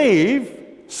believe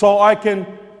so I can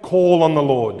call on the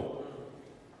Lord.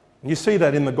 You see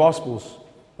that in the Gospels.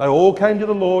 They all came to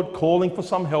the Lord calling for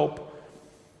some help.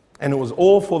 And it was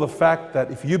all for the fact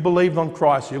that if you believed on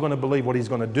Christ, you're going to believe what he's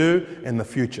going to do in the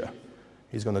future.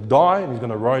 He's going to die and he's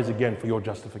going to rise again for your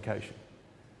justification.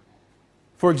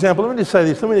 For example, let me just say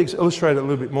this. Let me illustrate it a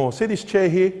little bit more. See this chair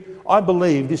here? I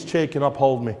believe this chair can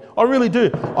uphold me. I really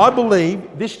do. I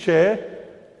believe this chair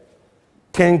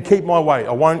can keep my weight.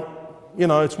 I won't, you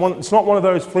know, it's not one of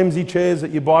those flimsy chairs that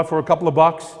you buy for a couple of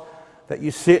bucks that you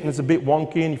sit and it's a bit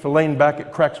wonky and if you lean back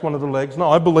it cracks one of the legs. No,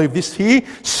 I believe this here,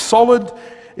 solid,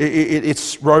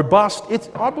 it's robust.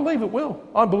 I believe it will.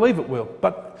 I believe it will.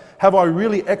 But have I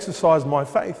really exercised my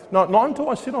faith? No, not until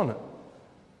I sit on it.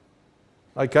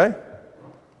 Okay?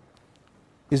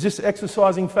 Is this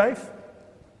exercising faith?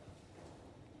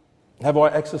 Have I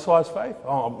exercised faith?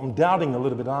 Oh, I'm doubting a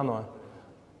little bit, aren't I?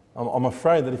 I'm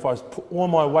afraid that if I put all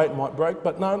my weight, it might break.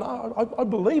 But no, I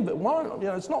believe it won't. You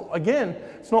know, it's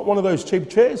not one of those cheap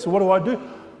chairs. So what do?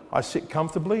 I sit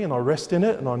comfortably and I rest in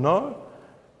it and I know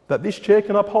that this chair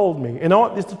can uphold me. You know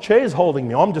what? The chair is holding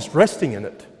me. I'm just resting in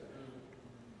it.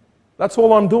 That's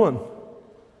all I'm doing.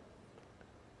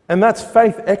 And that's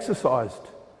faith exercised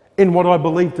in what I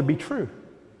believe to be true.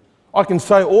 I can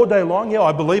say all day long, yeah,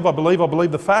 I believe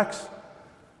the facts.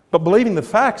 But believing the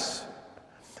facts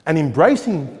and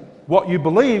embracing what you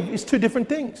believe is two different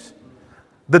things.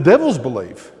 The devils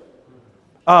believe.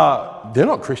 They're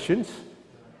not Christians.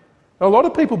 A lot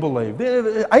of people believe.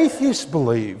 Atheists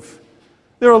believe.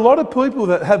 There are a lot of people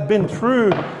that have been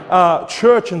through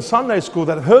church and Sunday school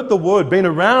that have heard the word, been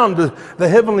around the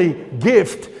heavenly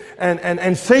gift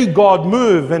and see God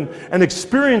move and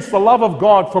experience the love of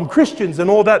God from Christians and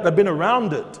all that. They've been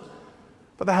around it.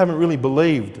 But they haven't really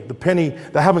believed.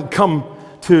 They haven't come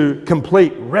to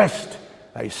complete rest.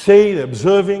 They see, they're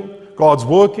observing, God's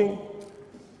working.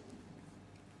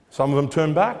 Some of them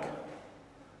turn back.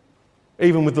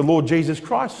 Even with the Lord Jesus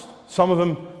Christ. Some of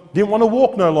them didn't want to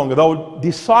walk no longer. They were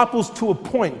disciples to a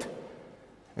point.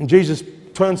 And Jesus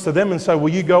turns to them and says, will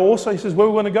you go also? He says, where are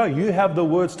we going to go? You have the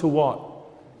words to what?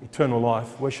 Eternal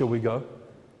life. Where shall we go?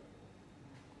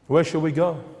 Where shall we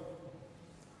go?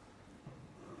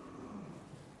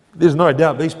 There's no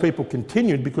doubt these people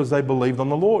continued because they believed on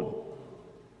the Lord.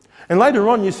 And later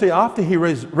on, you see, after he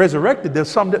resurrected, there's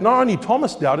some that not only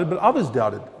Thomas doubted, but others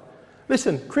doubted.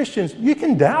 Listen, Christians, you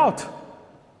can doubt.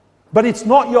 But it's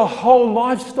not your whole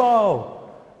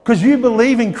lifestyle. Because you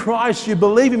believe in Christ, you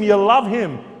believe Him, you love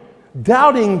Him.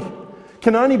 Doubting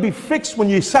can only be fixed when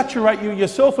you saturate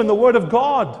yourself in the Word of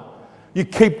God. You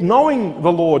keep knowing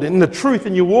the Lord and the truth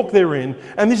and you walk therein.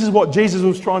 And this is what Jesus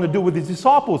was trying to do with His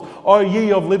disciples. O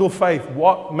ye of little faith,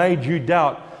 what made you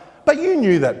doubt? But you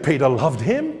knew that Peter loved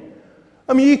Him.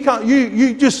 I mean,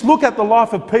 you just look at the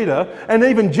life of Peter, and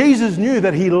even Jesus knew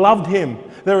that he loved him.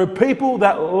 There are people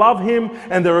that love him,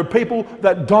 and there are people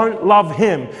that don't love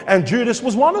him. And Judas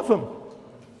was one of them.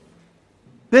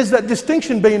 There's that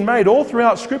distinction being made all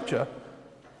throughout Scripture.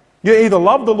 You either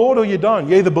love the Lord or you don't.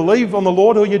 You either believe on the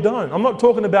Lord or you don't. I'm not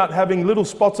talking about having little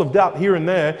spots of doubt here and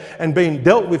there and being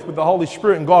dealt with the Holy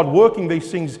Spirit and God working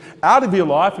these things out of your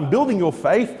life and building your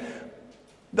faith.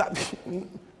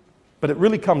 But it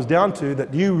really comes down to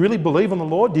that, do you really believe on the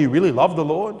Lord? Do you really love the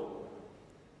Lord?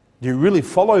 Do you really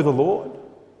follow the Lord?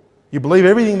 You believe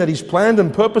everything that He's planned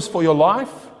and purposed for your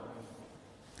life?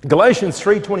 Galatians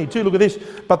 3:22, look at this.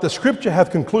 But the Scripture hath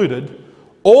concluded,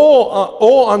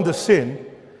 all under sin,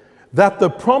 that the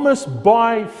promise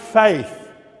by faith,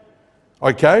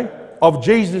 okay, of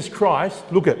Jesus Christ,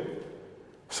 look at.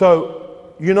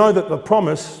 So, you know that the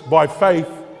promise by faith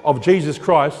of Jesus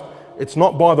Christ, it's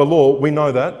not by the law, we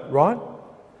know that, right?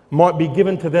 Might be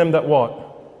given to them that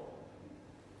what?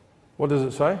 What does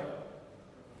it say?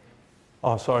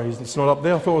 Oh, sorry, it's not up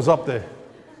there. I thought it was up there.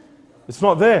 It's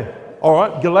not there. All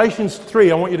right, Galatians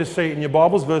 3, I want you to see it in your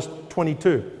Bibles, verse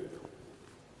 22.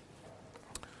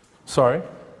 Sorry.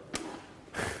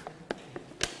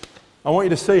 I want you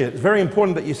to see it. It's very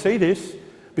important that you see this,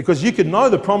 because you can know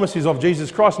the promises of Jesus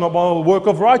Christ not by the work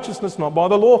of righteousness, not by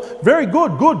the law. Very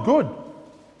good, good, good.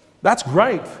 That's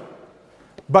great.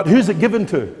 But who's it given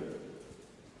to?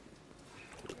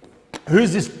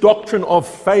 Who's this doctrine of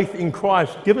faith in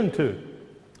Christ given to?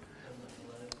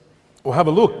 Well, have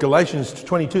a look. Galatians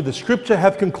 22. The scripture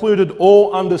hath concluded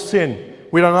all under sin.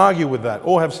 We don't argue with that.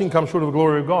 All have sinned, come short of the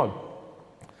glory of God.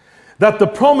 That the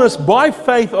promise by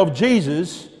faith of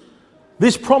Jesus,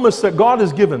 this promise that God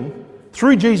has given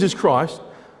through Jesus Christ,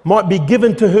 might be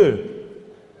given to who?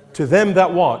 To them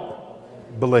that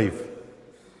what? Believe.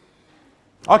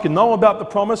 I can know about the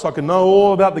promise. I can know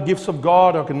all about the gifts of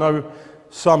God. I can know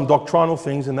some doctrinal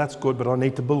things, and that's good, but I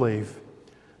need to believe.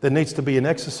 There needs to be an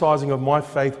exercising of my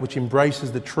faith which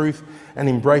embraces the truth and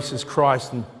embraces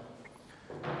Christ. And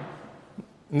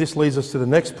this leads us to the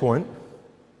next point.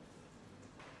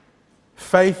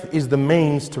 Faith is the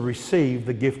means to receive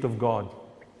the gift of God.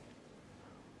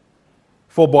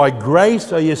 For by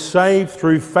grace are you saved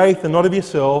through faith, and not of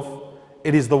yourself.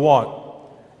 It is the what?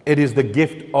 It is the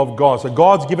gift of God. So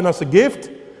God's given us a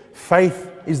gift.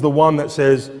 Faith is the one that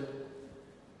says,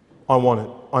 I want it.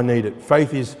 I need it.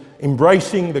 Faith is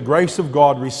embracing the grace of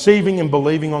God, receiving and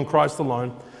believing on Christ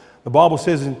alone. The Bible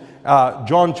says in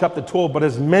John chapter 12, but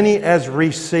as many as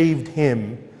received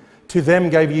him, to them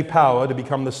gave ye power to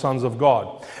become the sons of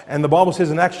God. And the Bible says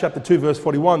in Acts chapter 2 verse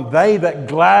 41, they that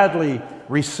gladly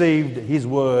received his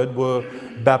word were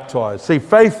baptized. See,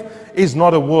 faith is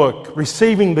not a work.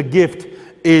 Receiving the gift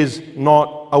is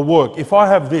not a work. If I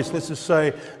have this, let's just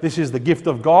say this is the gift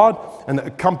of God, and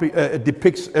it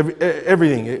depicts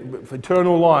everything: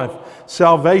 eternal life,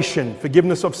 salvation,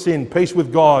 forgiveness of sin, peace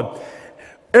with God,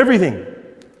 everything.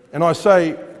 And I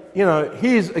say,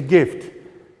 here's a gift,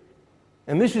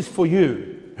 and this is for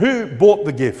you. Who bought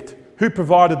the gift? Who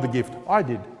provided the gift? I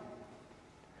did.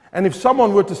 And if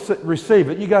someone were to receive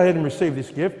it, you go ahead and receive this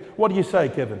gift. What do you say,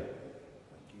 Kevin?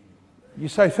 You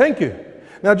say thank you.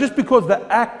 Now, just because the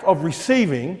act of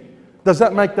receiving, does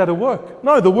that make that a work?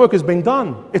 No, the work has been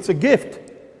done. It's a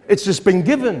gift. It's just been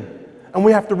given. And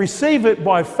we have to receive it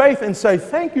by faith and say,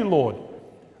 thank you, Lord.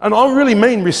 And I really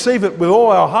mean receive it with all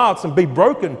our hearts and be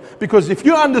broken. Because if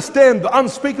you understand the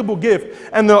unspeakable gift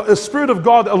and the Spirit of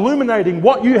God illuminating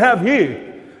what you have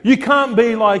here, you can't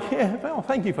be like, yeah, well,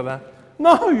 thank you for that.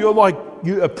 No, you're like,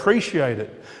 you appreciate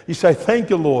it. You say,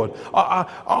 thank you, Lord.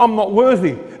 I'm not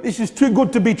worthy. This is too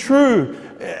good to be true.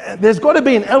 There's got to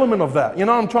be an element of that. You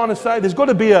know what I'm trying to say? There's got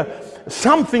to be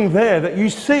something there that you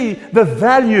see the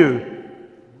value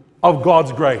of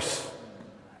God's grace.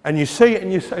 And you see it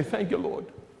and you say, thank you, Lord.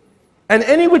 And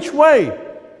any which way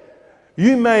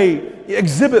you may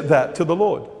exhibit that to the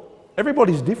Lord.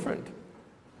 Everybody's different.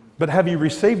 But have you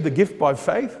received the gift by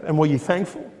faith, and were you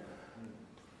thankful?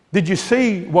 Did you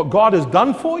see what God has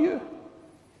done for you?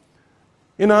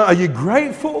 Are you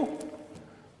grateful?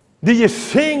 Did you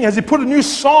sing? Has He put a new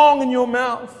song in your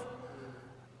mouth?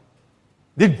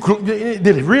 Did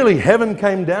really heaven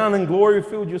came down and glory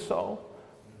filled your soul?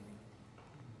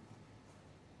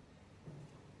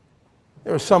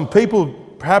 There are some people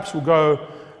perhaps will go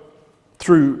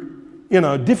through,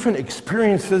 different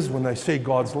experiences when they see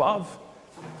God's love.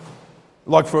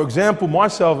 Like, for example, my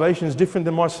salvation is different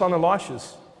than my son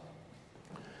Elisha's.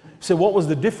 So what was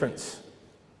the difference?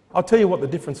 I'll tell you what the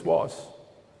difference was.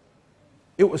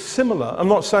 It was similar. I'm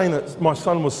not saying that my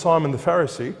son was Simon the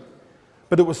Pharisee,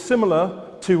 but it was similar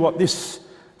to what this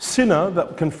sinner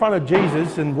that confronted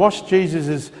Jesus and washed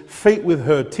Jesus' feet with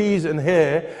her tears and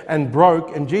hair and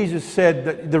broke. And Jesus said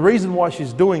that the reason why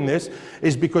she's doing this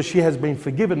is because she has been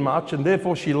forgiven much and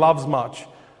therefore she loves much.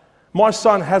 My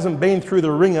son hasn't been through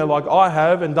the ringer like I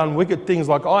have and done wicked things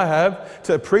like I have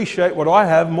to appreciate what I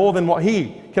have more than what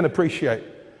he can appreciate.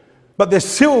 But there's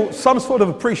still some sort of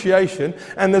appreciation,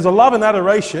 and there's a love and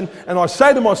adoration. And I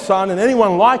say to my son and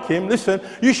anyone like him, listen,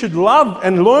 you should love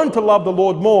and learn to love the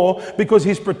Lord more, because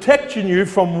He's protecting you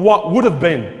from what would have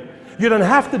been. You don't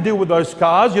have to deal with those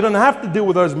scars. You don't have to deal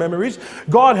with those memories.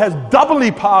 God has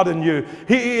doubly pardoned you.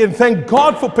 And thank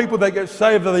God for people that get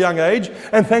saved at a young age.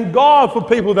 And thank God for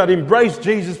people that embrace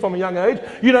Jesus from a young age.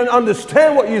 You don't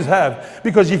understand what you have.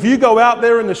 Because if you go out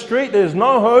there in the street, there's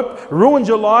no hope, ruins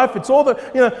your life. It's all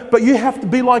but you have to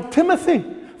be like Timothy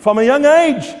from a young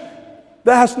age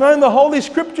that has known the Holy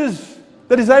Scriptures,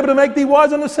 that is able to make thee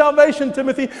wise unto salvation,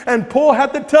 Timothy. And Paul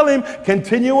had to tell him,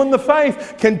 continue in the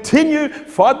faith, continue,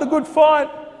 fight the good fight.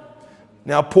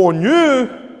 Now, Paul knew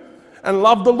and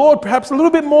loved the Lord perhaps a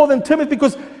little bit more than Timothy,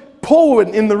 because Paul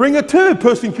went in the ringer too,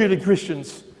 persecuted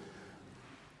Christians.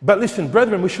 But listen,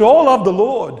 brethren, we should all love the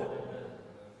Lord.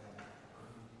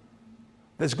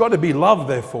 There's got to be love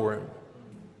there for him.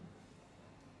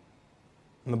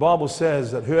 And the Bible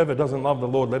says that whoever doesn't love the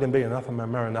Lord, let him be anathema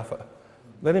maranatha.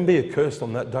 Let him be accursed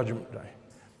on that judgment day.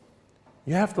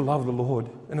 You have to love the Lord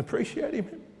and appreciate him.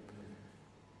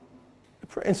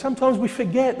 And sometimes we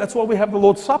forget. That's why we have the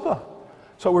Lord's Supper.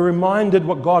 So we're reminded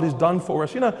what God has done for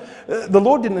us. You know, the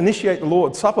Lord didn't initiate the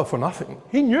Lord's Supper for nothing.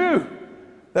 He knew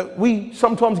that we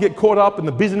sometimes get caught up in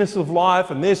the business of life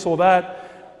and this or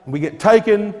that. And we get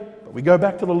taken, but we go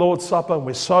back to the Lord's Supper and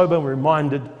we're sober and we're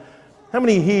reminded. How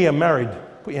many here are married?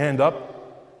 Put your hand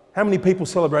up. How many people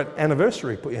celebrate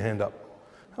anniversary? Put your hand up.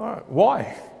 All right.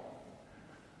 Why?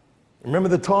 Remember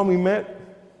the time we met?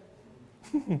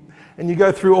 And you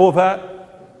go through all that?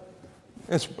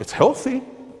 It's healthy.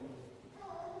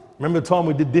 Remember the time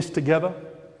we did this together?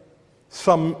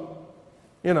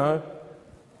 Remember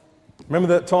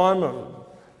that time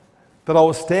that I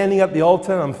was standing at the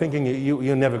altar and I'm thinking,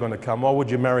 you're never going to come. Why would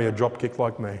you marry a dropkick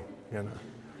like me? You know.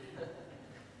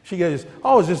 She goes,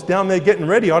 I was just down there getting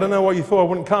ready. I don't know why you thought I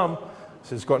wouldn't come. I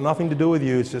said, it's got nothing to do with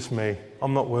you. It's just me.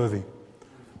 I'm not worthy.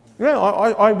 Yeah,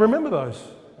 I remember those.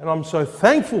 And I'm so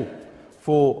thankful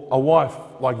for a wife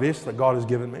like this that God has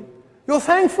given me. You're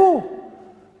thankful.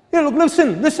 Yeah, look,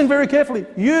 listen very carefully.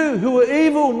 You who are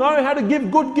evil know how to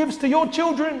give good gifts to your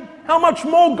children. How much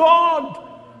more God?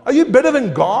 Are you better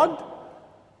than God?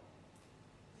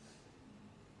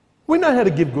 We know how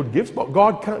to give good gifts, but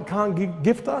God can't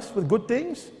gift us with good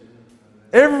things.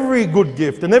 Every good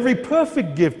gift and every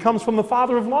perfect gift comes from the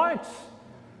Father of lights.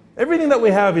 Everything that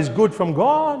we have is good from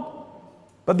God.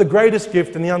 But the greatest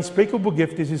gift and the unspeakable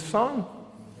gift is His Son,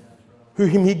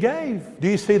 whom He gave. Do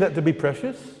you see that to be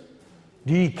precious?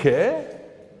 Do you care?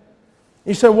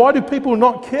 You say, why do people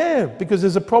not care? Because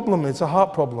there's a problem. It's a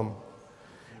heart problem.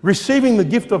 Receiving the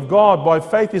gift of God by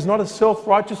faith is not a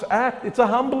self-righteous act. It's a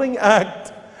humbling act.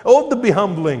 It ought to be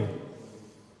humbling.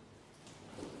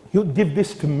 You'll give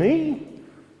this to me?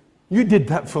 You did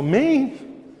that for me?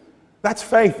 That's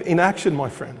faith in action, my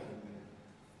friend.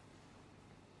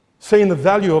 Seeing the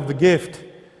value of the gift.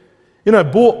 You know,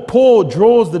 Paul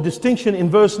draws the distinction in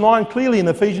verse 9 clearly in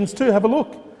Ephesians 2. Have a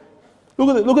look.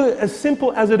 Look at it, as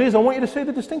simple as it is. I want you to see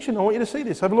the distinction. I want you to see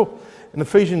this. Have a look. In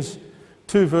Ephesians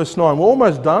 2 verse 9. We're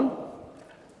almost done.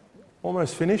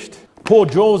 Almost finished. Paul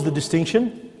draws the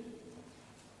distinction.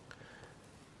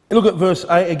 And look at verse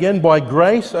 8 again. By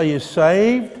grace are you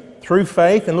saved through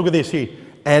faith. And look at this here.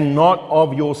 And not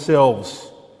of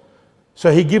yourselves.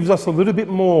 So he gives us a little bit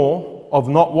more of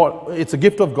not what, it's a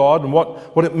gift of God and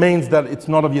what it means that it's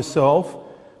not of yourself.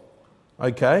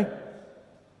 Okay?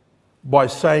 By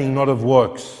saying not of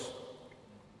works,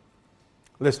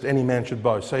 lest any man should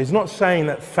boast. So he's not saying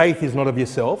that faith is not of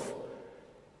yourself.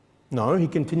 No, he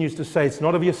continues to say it's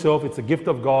not of yourself, it's a gift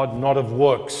of God, not of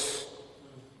works.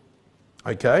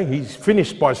 Okay, he's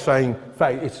finished by saying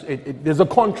faith. There's a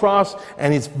contrast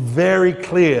and it's very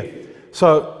clear.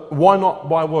 So why not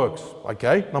by works?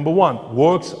 Okay, number one,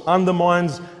 works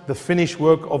undermines the finished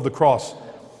work of the cross.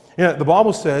 You know, the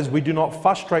Bible says we do not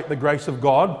frustrate the grace of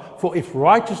God, for if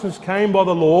righteousness came by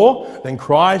the law, then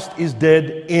Christ is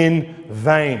dead in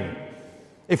vain.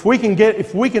 If we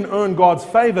can earn God's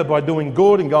favor by doing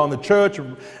good and going to church,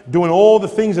 and doing all the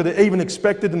things that are even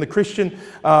expected in the Christian,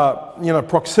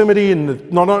 proximity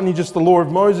and not only just the law of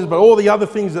Moses, but all the other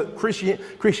things that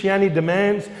Christianity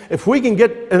demands. If we can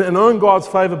get and earn God's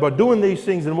favor by doing these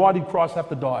things, then why did Christ have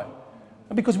to die?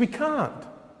 Because we can't.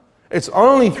 It's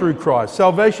only through Christ.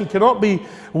 Salvation cannot be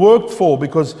worked for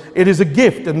because it is a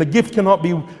gift, and the gift cannot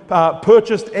be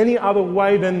purchased any other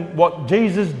way than what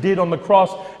Jesus did on the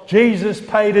cross. Jesus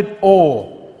paid it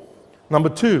all. Number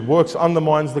two, works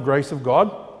undermines the grace of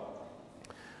God.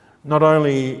 Not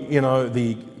only,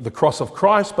 the cross of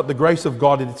Christ, but the grace of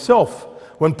God itself.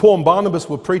 When Paul and Barnabas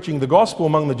were preaching the gospel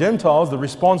among the Gentiles, the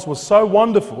response was so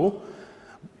wonderful.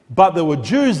 But there were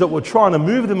Jews that were trying to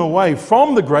move them away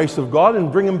from the grace of God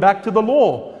and bring them back to the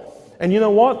law. And you know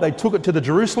what? They took it to the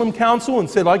Jerusalem Council and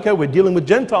said, okay, we're dealing with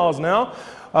Gentiles now.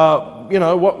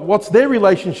 What's their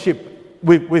relationship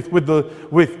with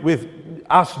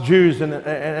us Jews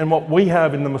and what we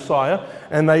have in the Messiah?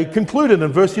 And they concluded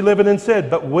in verse 11 and said,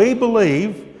 but we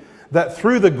believe that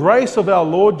through the grace of our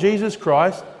Lord Jesus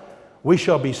Christ, we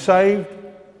shall be saved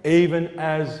even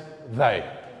as they.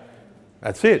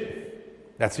 That's it.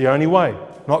 That's the only way.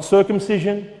 Not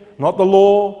circumcision, not the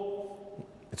law.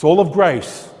 It's all of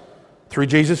grace through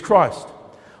Jesus Christ.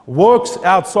 Works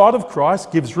outside of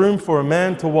Christ gives room for a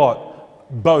man to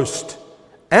what? Boast.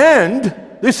 And,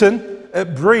 listen,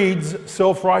 it breeds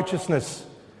self-righteousness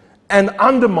and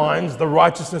undermines the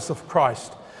righteousness of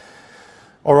Christ.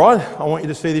 All right, I want you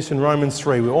to see this in Romans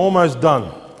 3. We're almost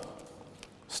done.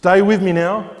 Stay with me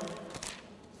now.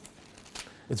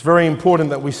 It's very important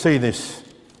that we see this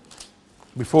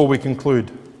before we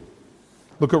conclude.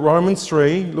 Look at Romans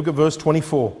 3, look at verse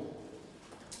 24.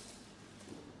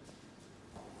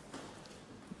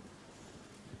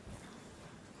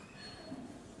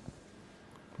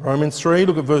 Romans 3,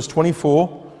 look at verse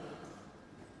 24.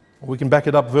 We can back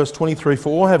it up, verse 23. For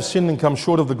all have sinned and come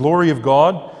short of the glory of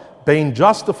God, being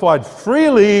justified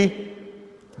freely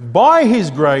by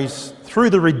His grace through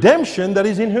the redemption that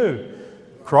is in who?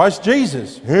 Christ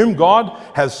Jesus, whom God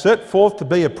has set forth to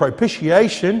be a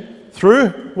propitiation through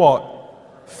what?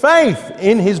 Faith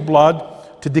in His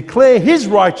blood, to declare His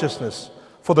righteousness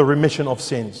for the remission of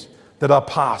sins that are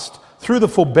past through the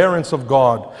forbearance of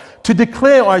God. To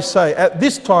declare, I say, at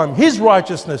this time His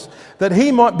righteousness, that He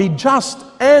might be just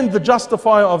and the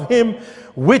justifier of him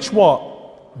which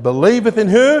what? Believeth in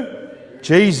who?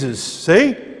 Jesus.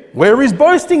 See? Where is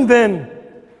boasting then?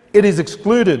 It is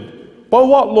excluded. By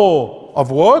what law? Of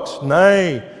works?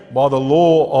 Nay, by the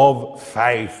law of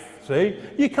faith. See?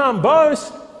 You can't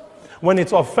boast when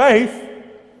it's of faith.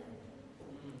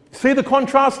 See the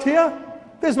contrast here?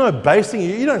 There's no boasting.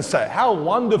 You don't say, how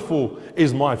wonderful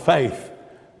is my faith?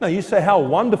 No, you say, how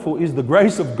wonderful is the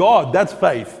grace of God? That's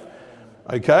faith.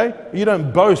 Okay? You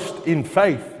don't boast in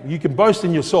faith. You can boast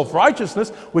in your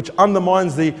self-righteousness, which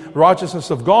undermines the righteousness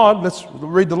of God. Let's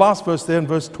read the last verse there in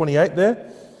verse 28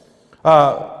 there.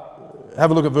 Have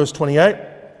a look at verse 28.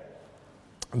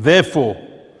 Therefore,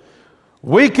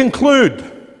 we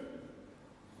conclude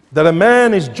that a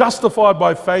man is justified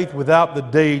by faith without the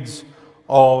deeds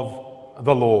of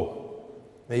the law.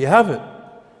 There you have it.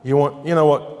 You know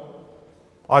what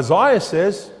Isaiah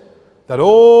says? That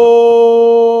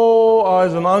all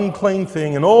is an unclean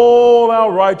thing and all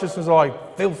our righteousness are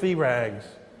like filthy rags.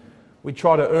 We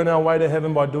try to earn our way to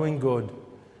heaven by doing good.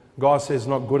 God says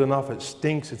not good enough, it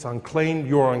stinks, it's unclean,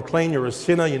 you're unclean, you're a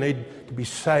sinner, you need to be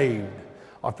saved.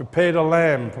 I've prepared a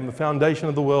lamb from the foundation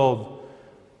of the world.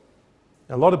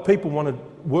 A lot of people want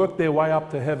to work their way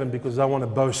up to heaven because they want to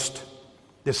boast.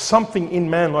 There's something in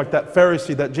man like that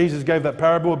Pharisee that Jesus gave that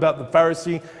parable about, the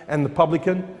Pharisee and the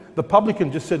publican. The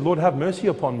publican just said, Lord, have mercy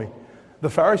upon me. The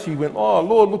Pharisee went, oh,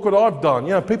 Lord, look what I've done.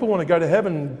 You know, people want to go to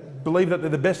heaven and believe that they're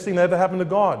the best thing that ever happened to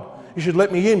God. You should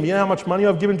let me in. You know how much money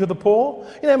I've given to the poor?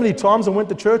 You know how many times I went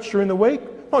to church during the week?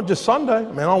 Not just Sunday.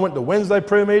 I mean, I went to Wednesday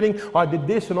prayer meeting. I did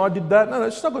this and I did that. No,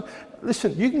 it's not good.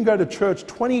 Listen, you can go to church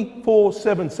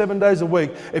 24/7, 7 days a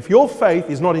week. If your faith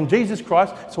is not in Jesus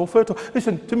Christ, it's all fertile.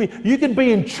 Listen to me. You can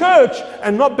be in church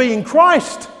and not be in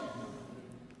Christ.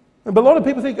 But a lot of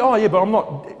people think, oh yeah, but I'm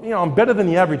not, I'm better than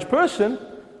the average person.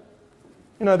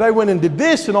 They went and did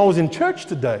this and I was in church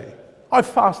today. I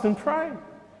fast and pray.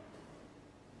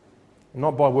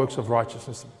 Not by works of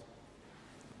righteousness.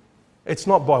 It's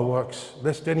not by works,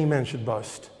 lest any man should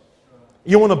boast.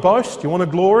 You want to boast? You want to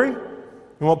glory? And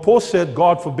what Paul said,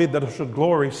 God forbid that I should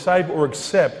glory, save or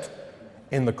except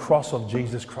in the cross of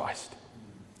Jesus Christ.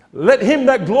 Let him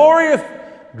that glorieth,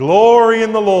 glory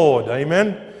in the Lord.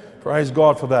 Amen. Praise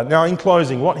God for that. Now in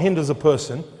closing, what hinders a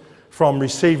person from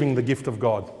receiving the gift of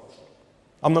God?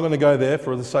 I'm not going to go there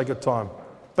for the sake of time.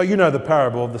 But you know the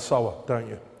parable of the sower, don't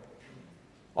you?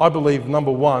 I believe,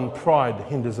 number one, pride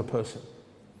hinders a person.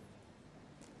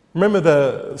 Remember,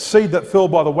 the seed that fell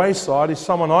by the wayside is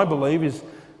someone, I believe,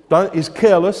 is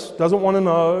careless, doesn't want to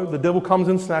know. The devil comes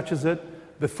and snatches it.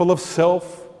 They're full of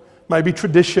self, maybe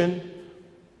tradition.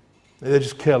 They're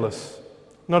just careless.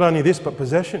 Not only this, but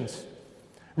possessions.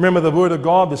 Remember the word of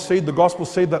God, the seed, the gospel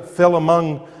seed that fell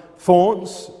among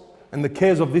thorns, and the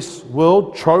cares of this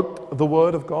world choked the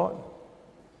word of God.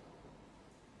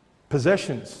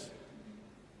 Possessions.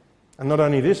 And not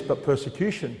only this, but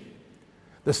persecution.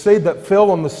 The seed that fell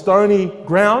on the stony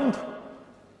ground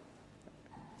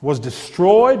was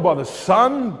destroyed by the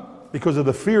sun because of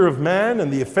the fear of man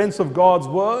and the offense of God's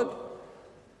word.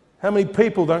 How many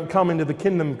people don't come into the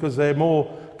kingdom because they're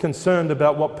more concerned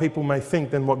about what people may think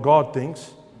than what God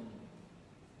thinks?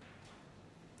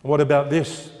 What about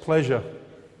this? Pleasure.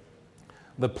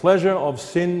 The pleasure of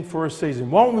sin for a season.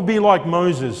 Won't we be like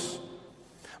Moses?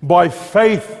 By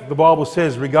faith, the Bible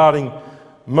says regarding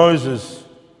Moses,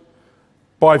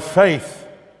 by faith,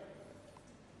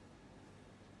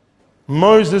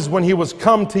 Moses, when he was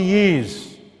come to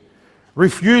years,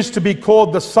 refused to be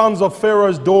called the sons of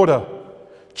Pharaoh's daughter,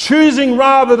 choosing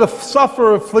rather to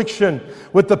suffer affliction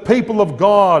with the people of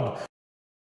God,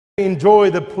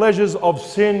 enjoy the pleasures of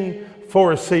sin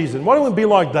for a season. Why don't we be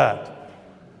like that?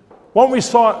 Why don't we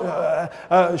show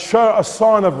a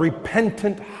sign of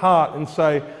repentant heart and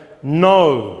say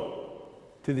no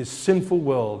to this sinful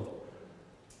world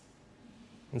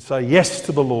and say yes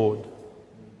to the Lord?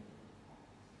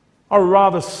 I would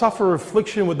rather suffer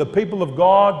affliction with the people of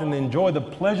God than enjoy the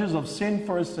pleasures of sin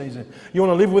for a season. You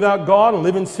want to live without God and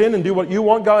live in sin and do what you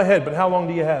want? Go ahead, but how long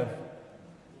do you have?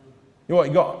 You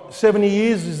got 70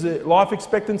 years is the life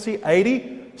expectancy,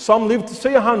 80? Some live to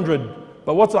see 100,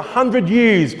 but what's 100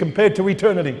 years compared to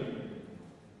eternity?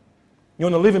 You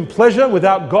want to live in pleasure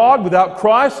without God, without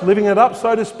Christ, living it up,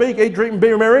 so to speak, eat, drink, and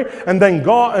be merry, and then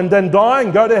die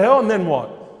and go to hell, and then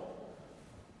what?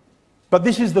 But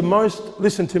this is the most,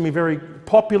 listen to me, very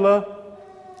popular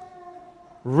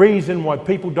reason why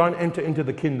people don't enter into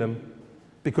the kingdom,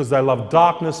 because they love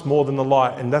darkness more than the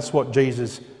light. And that's what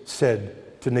Jesus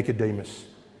said to Nicodemus.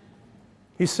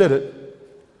 He said it.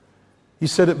 He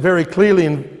said it very clearly,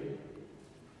 and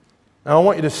I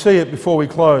want you to see it before we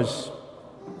close.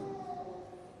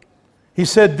 He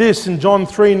said this in John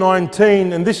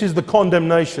 3:19, and this is the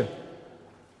condemnation.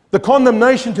 The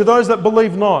condemnation to those that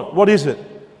believe not. What is it?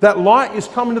 That light is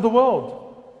coming to the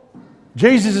world.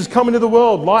 Jesus is coming to the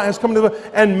world. Light has come to the world.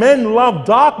 And men love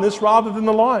darkness rather than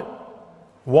the light.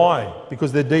 Why?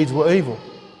 Because their deeds were evil.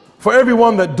 For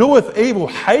everyone that doeth evil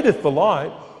hateth the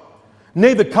light,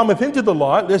 neither cometh into the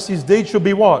light, lest his deeds should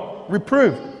be what?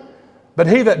 Reproved. But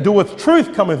he that doeth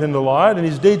truth cometh in the light, and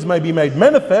his deeds may be made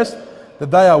manifest, that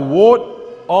they are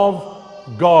wrought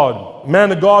of God.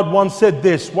 Man of God once said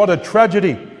this: what a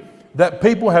tragedy that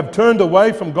people have turned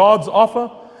away from God's offer,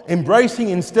 embracing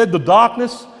instead the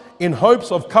darkness in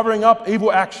hopes of covering up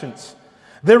evil actions.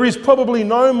 There is probably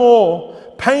no more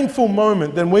painful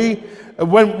moment than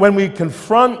when we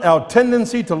confront our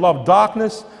tendency to love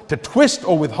darkness, to twist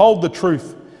or withhold the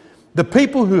truth. The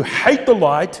people who hate the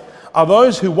light are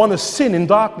those who want to sin in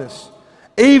darkness.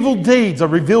 Evil deeds are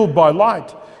revealed by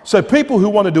light. So people who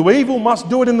want to do evil must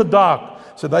do it in the dark,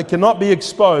 so they cannot be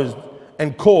exposed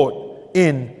and caught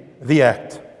in the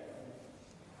act.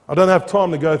 I don't have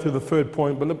time to go through the third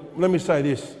point, but let me say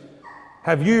this.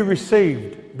 Have you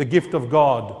received the gift of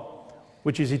God,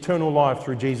 which is eternal life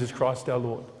through Jesus Christ our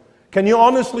Lord? Can you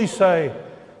honestly say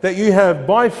that you have,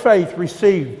 by faith,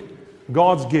 received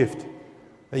God's gift?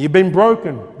 That you've been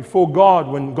broken before God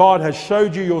when God has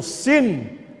showed you your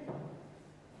sin,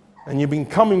 and you've been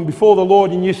coming before the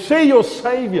Lord and you see your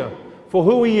Savior for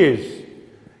who He is?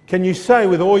 Can you say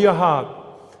with all your heart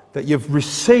that you've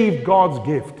received God's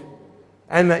gift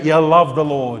and that you love the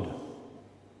Lord?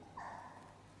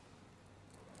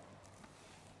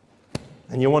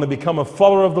 And you want to become a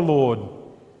follower of the Lord.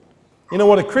 You know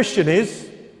what a Christian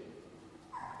is?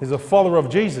 Is a follower of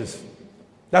Jesus.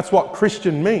 That's what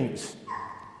Christian means.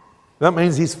 That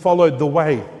means he's followed the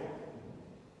way.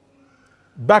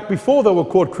 Back before they were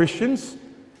called Christians,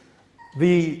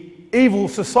 the evil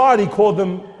society called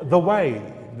them the way.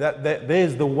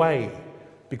 There's the way,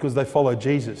 because they followed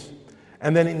Jesus.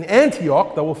 And then in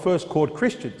Antioch, they were first called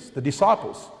Christians, the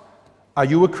disciples. Are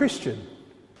you a Christian?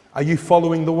 Are you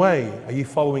following the way? Are you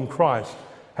following Christ?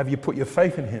 Have you put your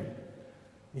faith in Him?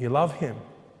 You love Him?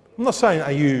 I'm not saying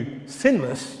are you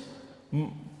sinless.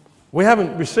 We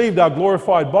haven't received our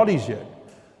glorified bodies yet.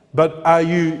 But are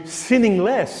you sinning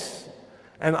less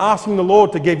and asking the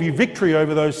Lord to give you victory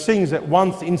over those things that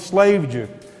once enslaved you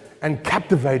and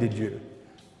captivated you?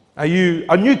 Are you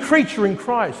a new creature in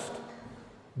Christ?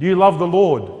 Do you love the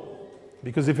Lord?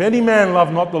 Because if any man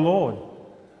love not the Lord,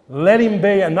 let him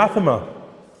be anathema,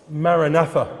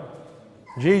 Maranatha.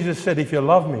 Jesus said, if you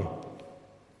love me,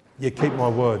 you keep my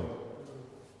word.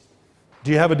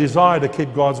 Do you have a desire to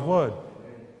keep God's word?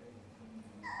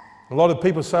 A lot of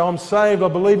people say, I'm saved, I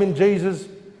believe in Jesus.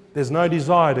 There's no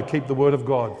desire to keep the word of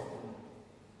God.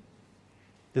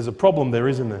 There's a problem there,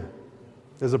 isn't there?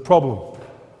 There's a problem.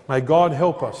 May God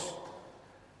help us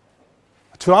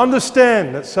to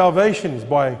understand that salvation is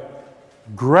by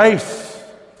grace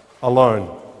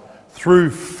alone, through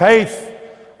faith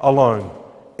alone,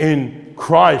 in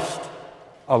Christ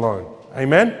alone.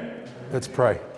 Amen? Let's pray.